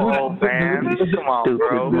not no old man. Come on,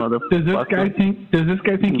 bro. Does this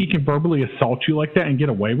guy think he can verbally assault you like that and get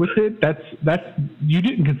away with it? That's you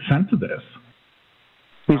didn't consent to this.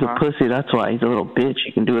 He's a pussy, that's why. He's a little bitch.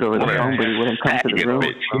 He can do it over the phone, but he wouldn't come to the room.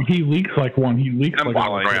 He leaks like one. I'm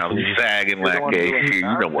walking around sagging like a shit. You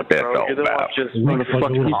know what that's all about. He's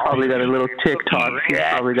probably got a little TikTok. He's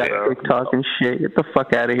probably got TikTok and shit. Get the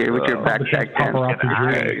fuck out of here with your backpack.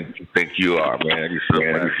 You think you are, man.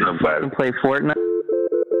 You're somebody. Play Fortnite.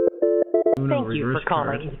 Thank you for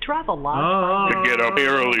calling Travel Lodge. To get up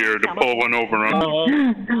earlier to pull one over on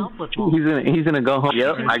He's gonna go home.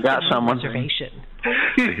 Yep, I got someone.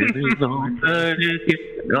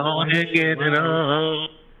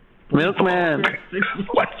 Milkman.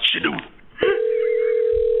 What you do?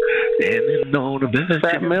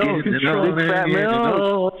 Fat Milk. Big Fat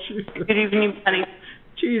Milk. Good evening, Benny.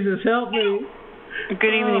 Jesus, help me.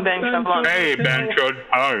 Good evening, Ben. Hey, Ben Chud.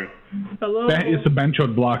 Hi. Hello. It's a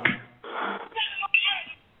Benchod block.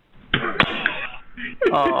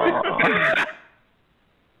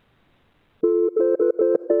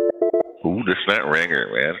 Ooh, this that ringer,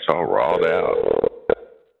 man. It's all rawed out.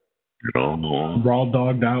 You know, raw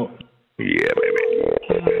dogged out. Yeah, baby.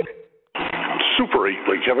 Super 8,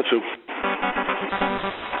 please. Have a soup.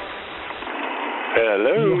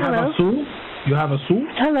 Hello. You have a soup? You have a soup?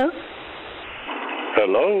 Hello.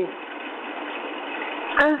 Hello.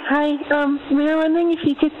 Hi. We were wondering if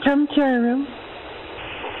you could come to our room.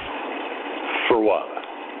 For what?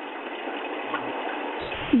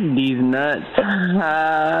 These nuts.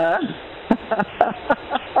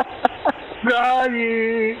 Got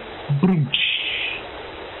it.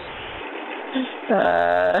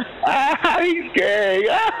 He's gay.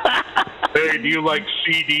 Hey, do you like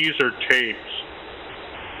CDs or tapes?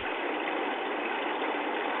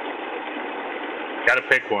 Gotta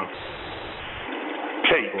pick one.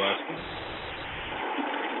 Tapes.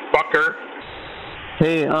 Fucker.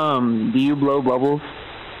 Hey, do you blow bubbles?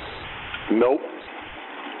 Nope.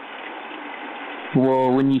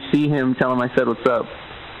 Well, when you see him, tell him I said what's up.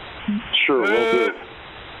 Sure, will do.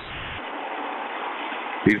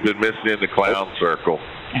 He's been missing in the clown circle.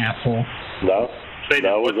 Asshole. No. Hey,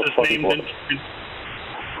 that was what's a funny his name? one.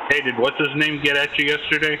 Did what's his name get at you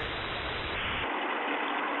yesterday?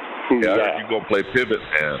 Who's yeah, I that? heard you gonna play Pivot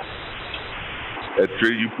Man. That's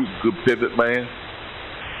true. You good Pivot Man?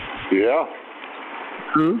 Yeah.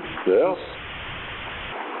 Who? Yeah.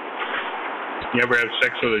 You ever have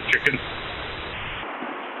sex with a chicken?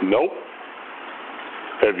 Nope.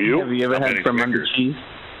 Have you? Have you ever had from under cheese?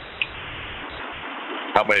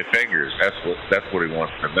 How many fingers? That's what he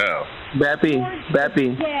wants to know. Bappy.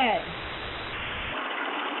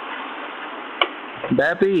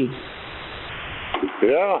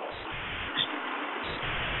 Yeah.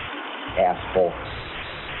 Asshole.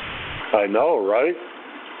 I know, right?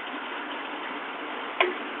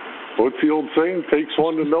 What's the old saying? Takes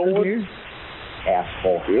one to know one?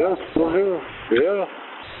 Asshole. Yeah, still here. Yeah.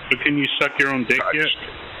 But can you suck your own dick yet?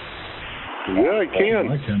 Yeah, I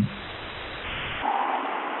can. I can.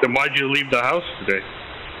 Then why'd you leave the house today?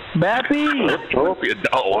 Bappy!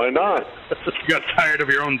 Why not? You got tired of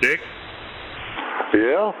your own dick?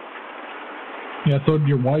 Yeah. Yeah, so did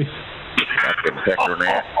your wife.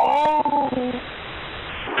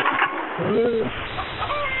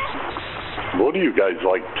 What are you guys,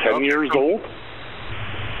 like 10 years old?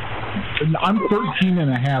 I'm 13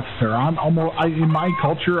 and a half, sir. In my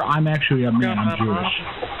culture, I'm actually a man. I'm Jewish.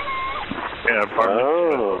 Yeah,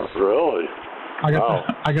 oh, really? I got wow.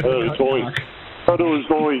 I got I thought it was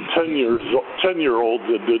only 10-year-olds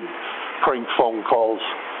that did prank phone calls.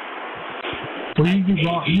 Well, you do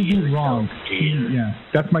wrong. You do wrong. Yeah,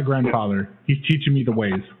 that's my grandfather. He's teaching me the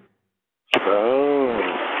ways. Oh.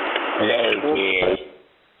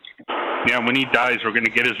 Yeah, when he dies, we're going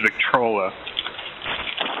to get his Victrola.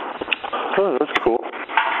 Oh, that's cool.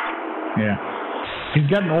 Yeah. He's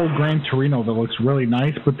got an old Gran Torino that looks really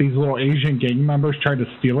nice, but these little Asian gang members tried to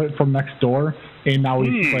steal it from next door, and now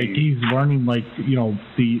he's learning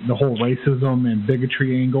the whole racism and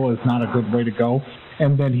bigotry angle is not a good way to go.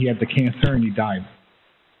 And then he had the cancer and he died.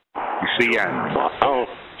 You see,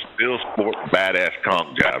 Bill Sport, badass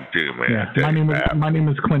conch job too, man. Yeah. My name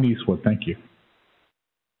is Clint Eastwood. Thank you.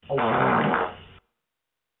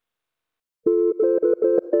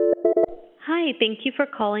 Hi, thank you for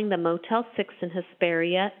calling the Motel 6 in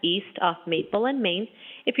Hesperia, East off Maple and Main.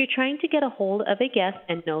 If you're trying to get a hold of a guest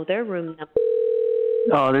and know their room number.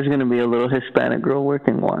 Oh, there's going to be a little Hispanic girl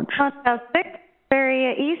working lunch. Motel 6,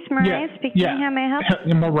 Hesperia East, Mariah speaking. How may I help?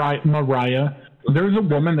 Mariah, there's a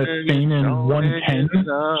woman that's staying in 110.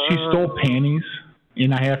 She stole panties,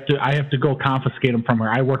 and I have to go confiscate them from her.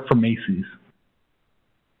 I work for Macy's.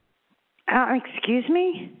 Excuse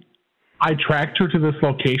me? I tracked her to this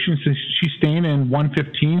location since she's staying in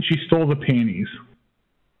 115. She stole the panties.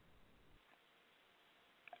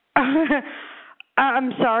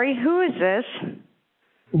 I'm sorry. Who is this?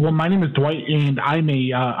 Well, my name is Dwight, and I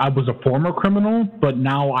was a former criminal, but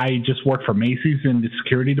now I just work for Macy's in the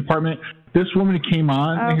security department. This woman came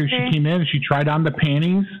on. Okay. She came in and she tried on the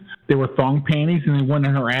panties. They were thong panties, and they went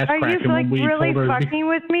in her ass crack. Are you and we really told her fucking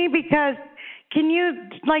with me? Because can you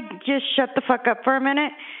just shut the fuck up for a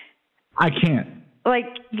minute? I can't.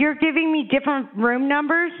 You're giving me different room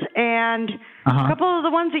numbers, and a couple of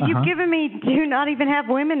the ones that you've given me do not even have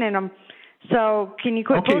women in them. So can you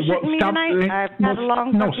quit bullshitting me tonight? I've had a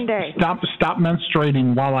long fucking day. Stop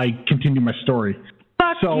menstruating while I continue my story.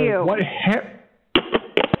 Fuck you. What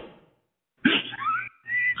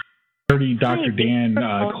Dr. Dan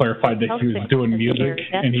clarified that he was doing music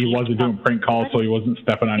and he wasn't doing prank calls, so he wasn't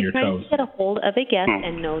stepping on your toes. If you're trying to get a hold of a guest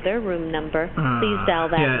and know their room number, please dial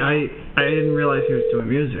that. Yeah, I didn't realize he was doing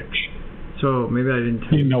music. So maybe I didn't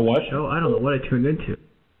tune into the show. I don't know what I tuned into.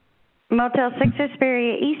 Motel 6,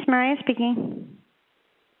 Hesperia East, Mariah speaking.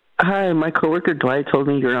 Hi, my coworker Dwight told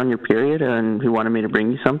me you're on your period and he wanted me to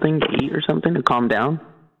bring you something to eat or something to calm down.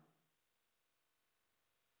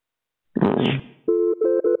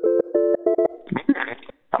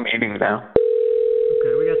 I'm eating now.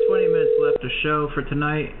 Okay, we got 20 minutes left of show for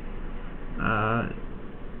tonight.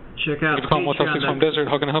 Check out Motel 6 Home Desert.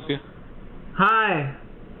 How can I help you? Hi.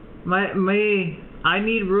 I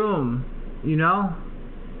need room, you know?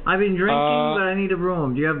 I've been drinking, but I need a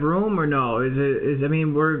room. Do you have room or no?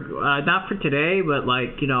 We're not for today, but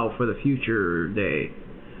for the future day.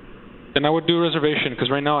 Then I would do a reservation, because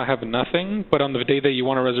right now I have nothing, but on the day that you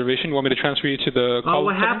want a reservation, you want me to transfer you to the call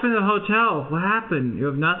what happened to the hotel? What happened? You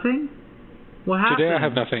have nothing? What happened? Today I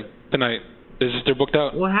have nothing. Tonight. They're booked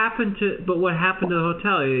out. What happened to the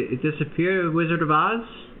hotel? It disappeared? Wizard of Oz?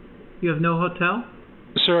 You have no hotel?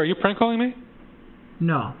 Sir, are you prank calling me?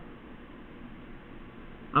 No.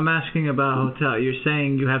 I'm asking about a hotel. You're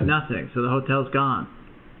saying you have nothing, so the hotel's gone.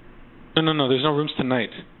 No. There's no rooms tonight.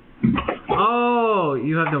 Oh,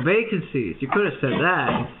 you have no vacancies. You could have said that.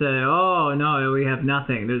 You said, oh, no, we have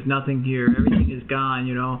nothing. There's nothing here. Everything is gone,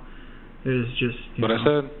 you know. There's just, I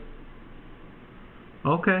said.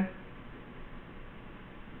 Okay.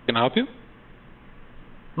 Can I help you?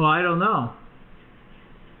 Well, I don't know.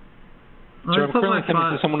 Sir, I'm currently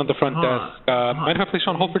attending to someone at the front desk. Might I place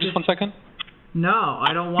you on hold for just 1 second? No,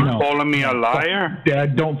 I don't want to. Calling me a liar?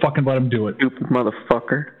 Dad, don't fucking let him do it. Stupid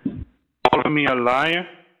motherfucker. Calling me a liar?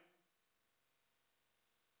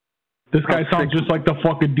 This guy sounds just like the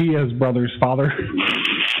fucking Diaz brothers, father.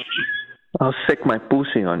 I'll sick my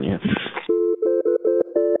pussy on you.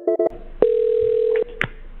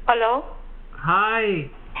 Hello? Hi.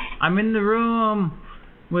 I'm in the room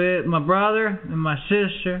with my brother and my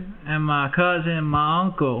sister and my cousin and my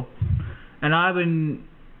uncle. And I've been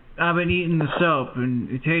I've been eating the soap, and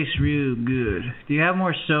it tastes real good. Do you have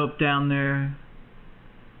more soap down there?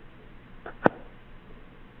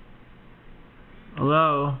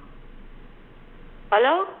 Hello?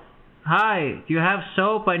 Hello? Hi, do you have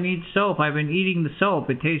soap? I need soap. I've been eating the soap.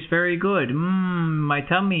 It tastes very good. My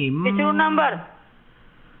tummy. It's your number.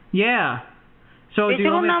 Yeah. So It's do you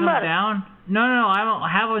your want me to come number. down? No, I don't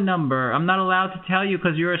have a number. I'm not allowed to tell you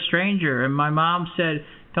because you're a stranger. And my mom said,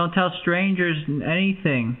 don't tell strangers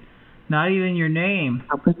anything. Not even your name.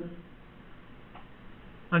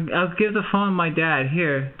 I'll give the phone to my dad.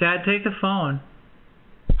 Here, Dad, take the phone.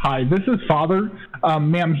 Hi, this is Father.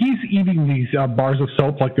 Ma'am, he's eating these bars of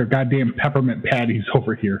soap like they're goddamn peppermint patties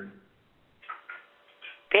over here.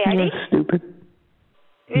 Patty? You're stupid.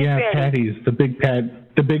 Yeah, patties. The big patty.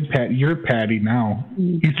 Your patty now.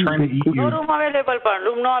 He's trying to eat you. No room available, pa.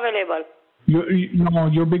 Room no available. No,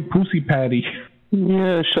 your big pussy patty.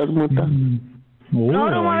 Yeah, Sharmuta. No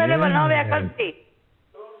room available. No vacancy.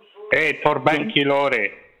 Hey, Torbanquilore.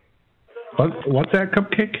 What's that,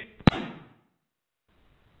 Cupcake?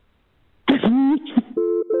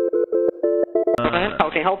 How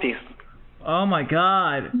can I help you? Oh my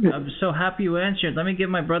God! I'm so happy you answered. Let me give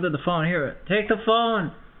my brother the phone. Here, take the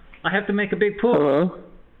phone. I have to make a big poop. Hello?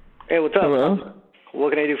 Hey, what's up? Hello?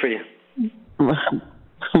 What can I do for you?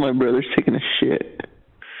 My brother's taking a shit.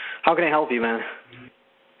 How can I help you, man?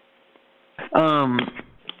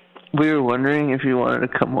 We were wondering if you wanted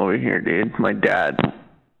to come over here, dude. My dad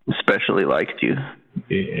especially liked you.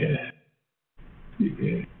 Yeah.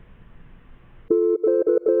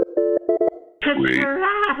 Sweet.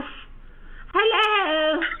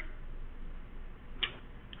 Hello.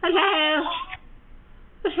 Hello.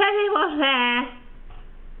 Who's was there?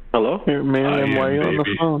 Hello? Here, Miriam, why are you on the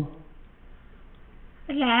phone?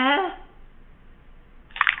 Hello.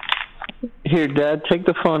 Here, Dad, take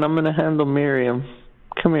the phone. I'm gonna handle Miriam.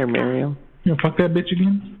 Come here, Miriam. You gonna fuck that bitch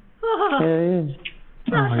again? Yeah.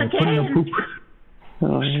 Oh, you're putting a poop.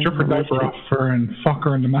 Strip her diaper off her and fuck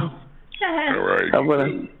her in the mouth. Alright. How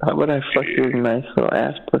about I fuck your nice little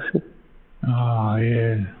ass pussy? Oh,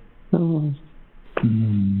 yeah.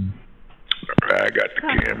 I got the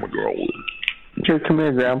camera rolling. Here, come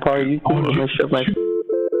here, Grandpa. You can shove my...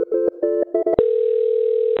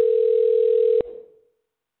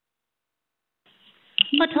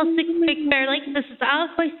 Motel 6 Big Bear Lake, this is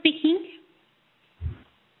Alice speaking.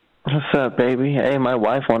 What's up, baby? Hey, my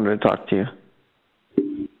wife wanted to talk to you.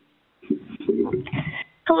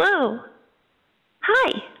 Hello.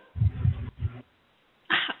 Hi.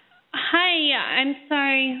 Hi, I'm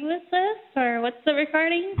sorry, who is this, or what's the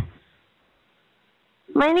recording?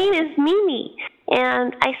 My name is Mimi,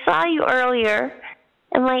 and I saw you earlier,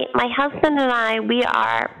 and my husband and I, we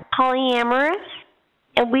are polyamorous,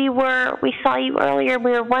 and we saw you earlier,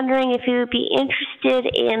 we were wondering if you would be interested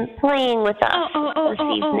in playing with us this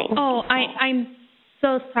evening. I'm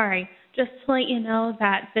so sorry. Just to let you know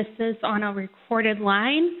that this is on a recorded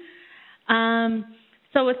line.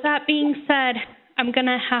 So with that being said, I'm going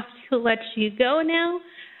to have to let you go now.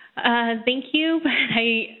 Thank you, but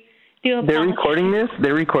I do apologize.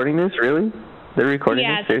 They're recording this? Really? They're recording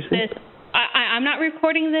this? Seriously? I'm not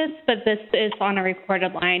recording this, but this is on a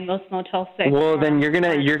recorded line. Most Motel 6. Well, then you're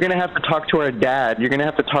gonna have to talk to our dad. You're gonna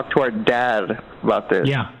have to talk to our dad about this.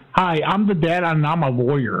 Yeah. Hi, I'm the dad, and I'm a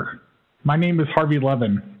lawyer. My name is Harvey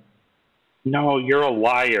Levin. No, you're a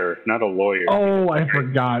liar, not a lawyer. Oh, I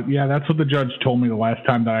forgot. Yeah, that's what the judge told me the last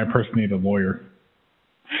time that I impersonated a lawyer.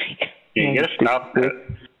 Yeah, you gotta stop that.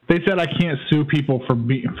 They said I can't sue people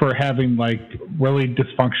for having like really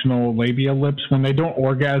dysfunctional labia lips when they don't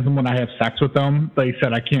orgasm when I have sex with them. They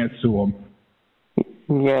said I can't sue them.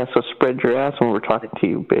 Yeah, so spread your ass when we're talking to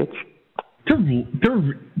you, bitch.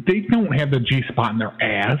 They don't have the G-spot in their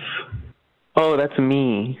ass. Oh, that's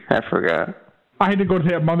me. I forgot. I had to go to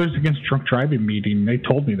that Mothers Against Drunk Driving meeting. They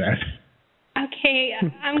told me that. Okay,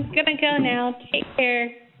 I'm gonna go now. Take care.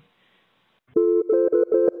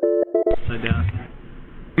 Upside down.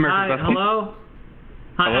 Hi, hello?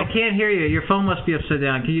 Hi, Hello? I can't hear you. Your phone must be upside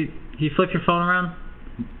down. Can you flip your phone around?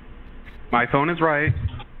 My phone is right.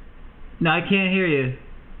 No, I can't hear you.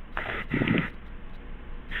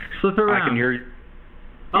 Flip it around. I can hear you.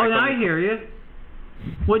 Oh, now I hear you.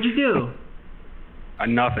 What'd you do?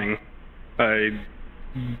 Nothing. I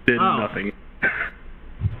did nothing.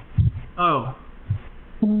 Oh.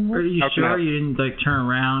 Are you sure you didn't like turn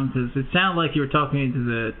around? Because it sounded like you were talking into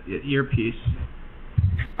the earpiece.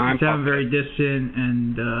 I'm sounded very distant,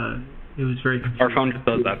 and it was very confusing. Our phone just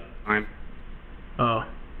does that time. Oh.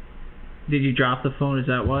 Did you drop the phone? Is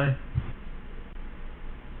that why?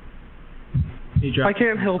 I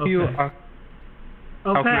can't help you.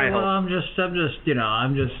 Okay, well, I'm just,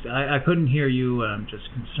 I couldn't hear you. I'm just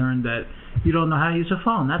concerned that you don't know how to use a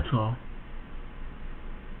phone. That's all.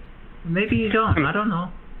 Maybe you don't. I don't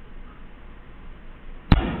know.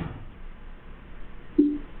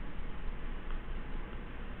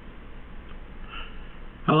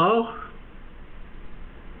 Hello?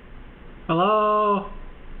 Hello?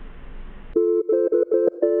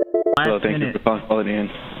 Hello, thank you for calling Quality Inn.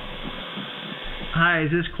 Hi,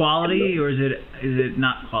 is this quality or is it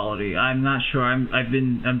not quality? I'm not sure. I'm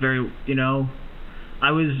very,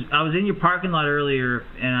 I was in your parking lot earlier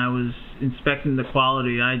and I was inspecting the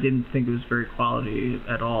quality. I didn't think it was very quality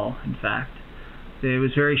at all. In fact, it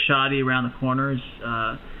was very shoddy around the corners.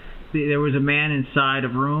 There was a man inside a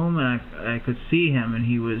room and I could see him, and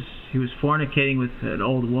he was fornicating with an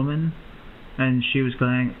old woman, and she was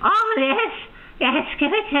going, "Oh yes,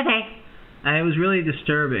 give it to me," and it was really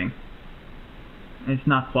disturbing. It's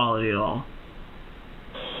not quality at all.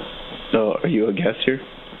 So, are you a guest here?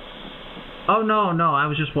 Oh, no, I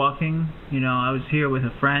was just walking. I was here with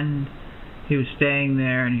a friend. He was staying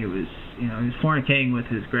there, and he was fornicating with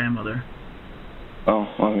his grandmother. Oh,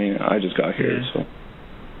 I mean, I just got here, so.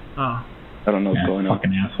 Oh. I don't know what's going on.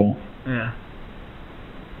 Fucking asshole. Yeah.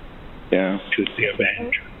 Yeah. To the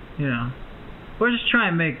advantage. We're just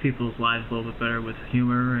trying to make people's lives a little bit better with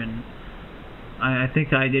humor, and I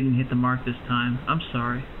think I didn't hit the mark this time. I'm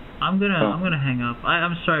sorry. I'm gonna hang up.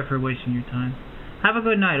 I'm sorry for wasting your time. Have a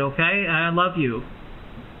good night, okay? I love you.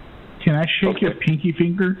 Can I shake your pinky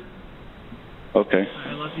finger? Okay.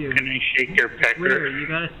 I love you. Can I shake your pecker? It's weird. You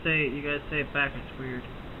gotta say it back. It's weird.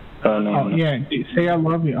 No. Yeah. Say I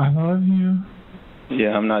love you. I love you.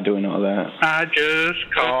 Yeah, I'm not doing all that. I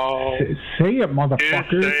just called. Say it,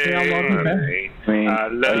 motherfucker. Say I love you back. I mean,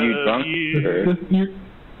 are you drunk?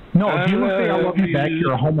 No, if you don't say I love you back,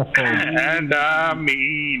 you're a homophobe. And I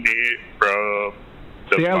mean it from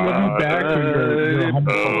the say I love you back, or you're a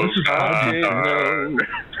homophobe. This is Pride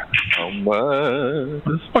Month.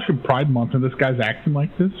 This is fucking Pride Month, and this guy's acting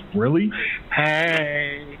like this? Really?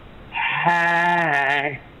 Hey.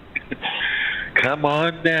 Come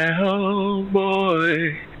on down,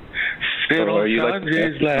 boy. Sit on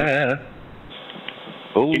Sunday's lap.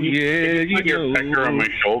 Oh yeah, you know, on my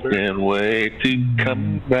shoulder. Can't wait to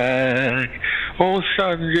come back. Oh,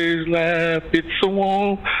 Sunday's lap, it's so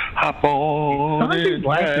warm. Hop on. Sunday's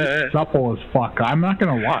lap is supple as fuck. I'm not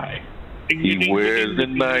gonna lie. He wears the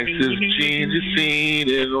nicest jeans you've seen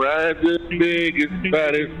and rides the biggest,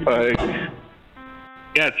 fattest bike.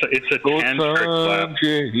 Yeah, it's a tantric lap.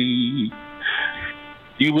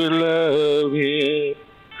 You will love him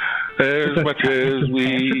as much as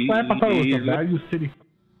we. I thought it was a Value City.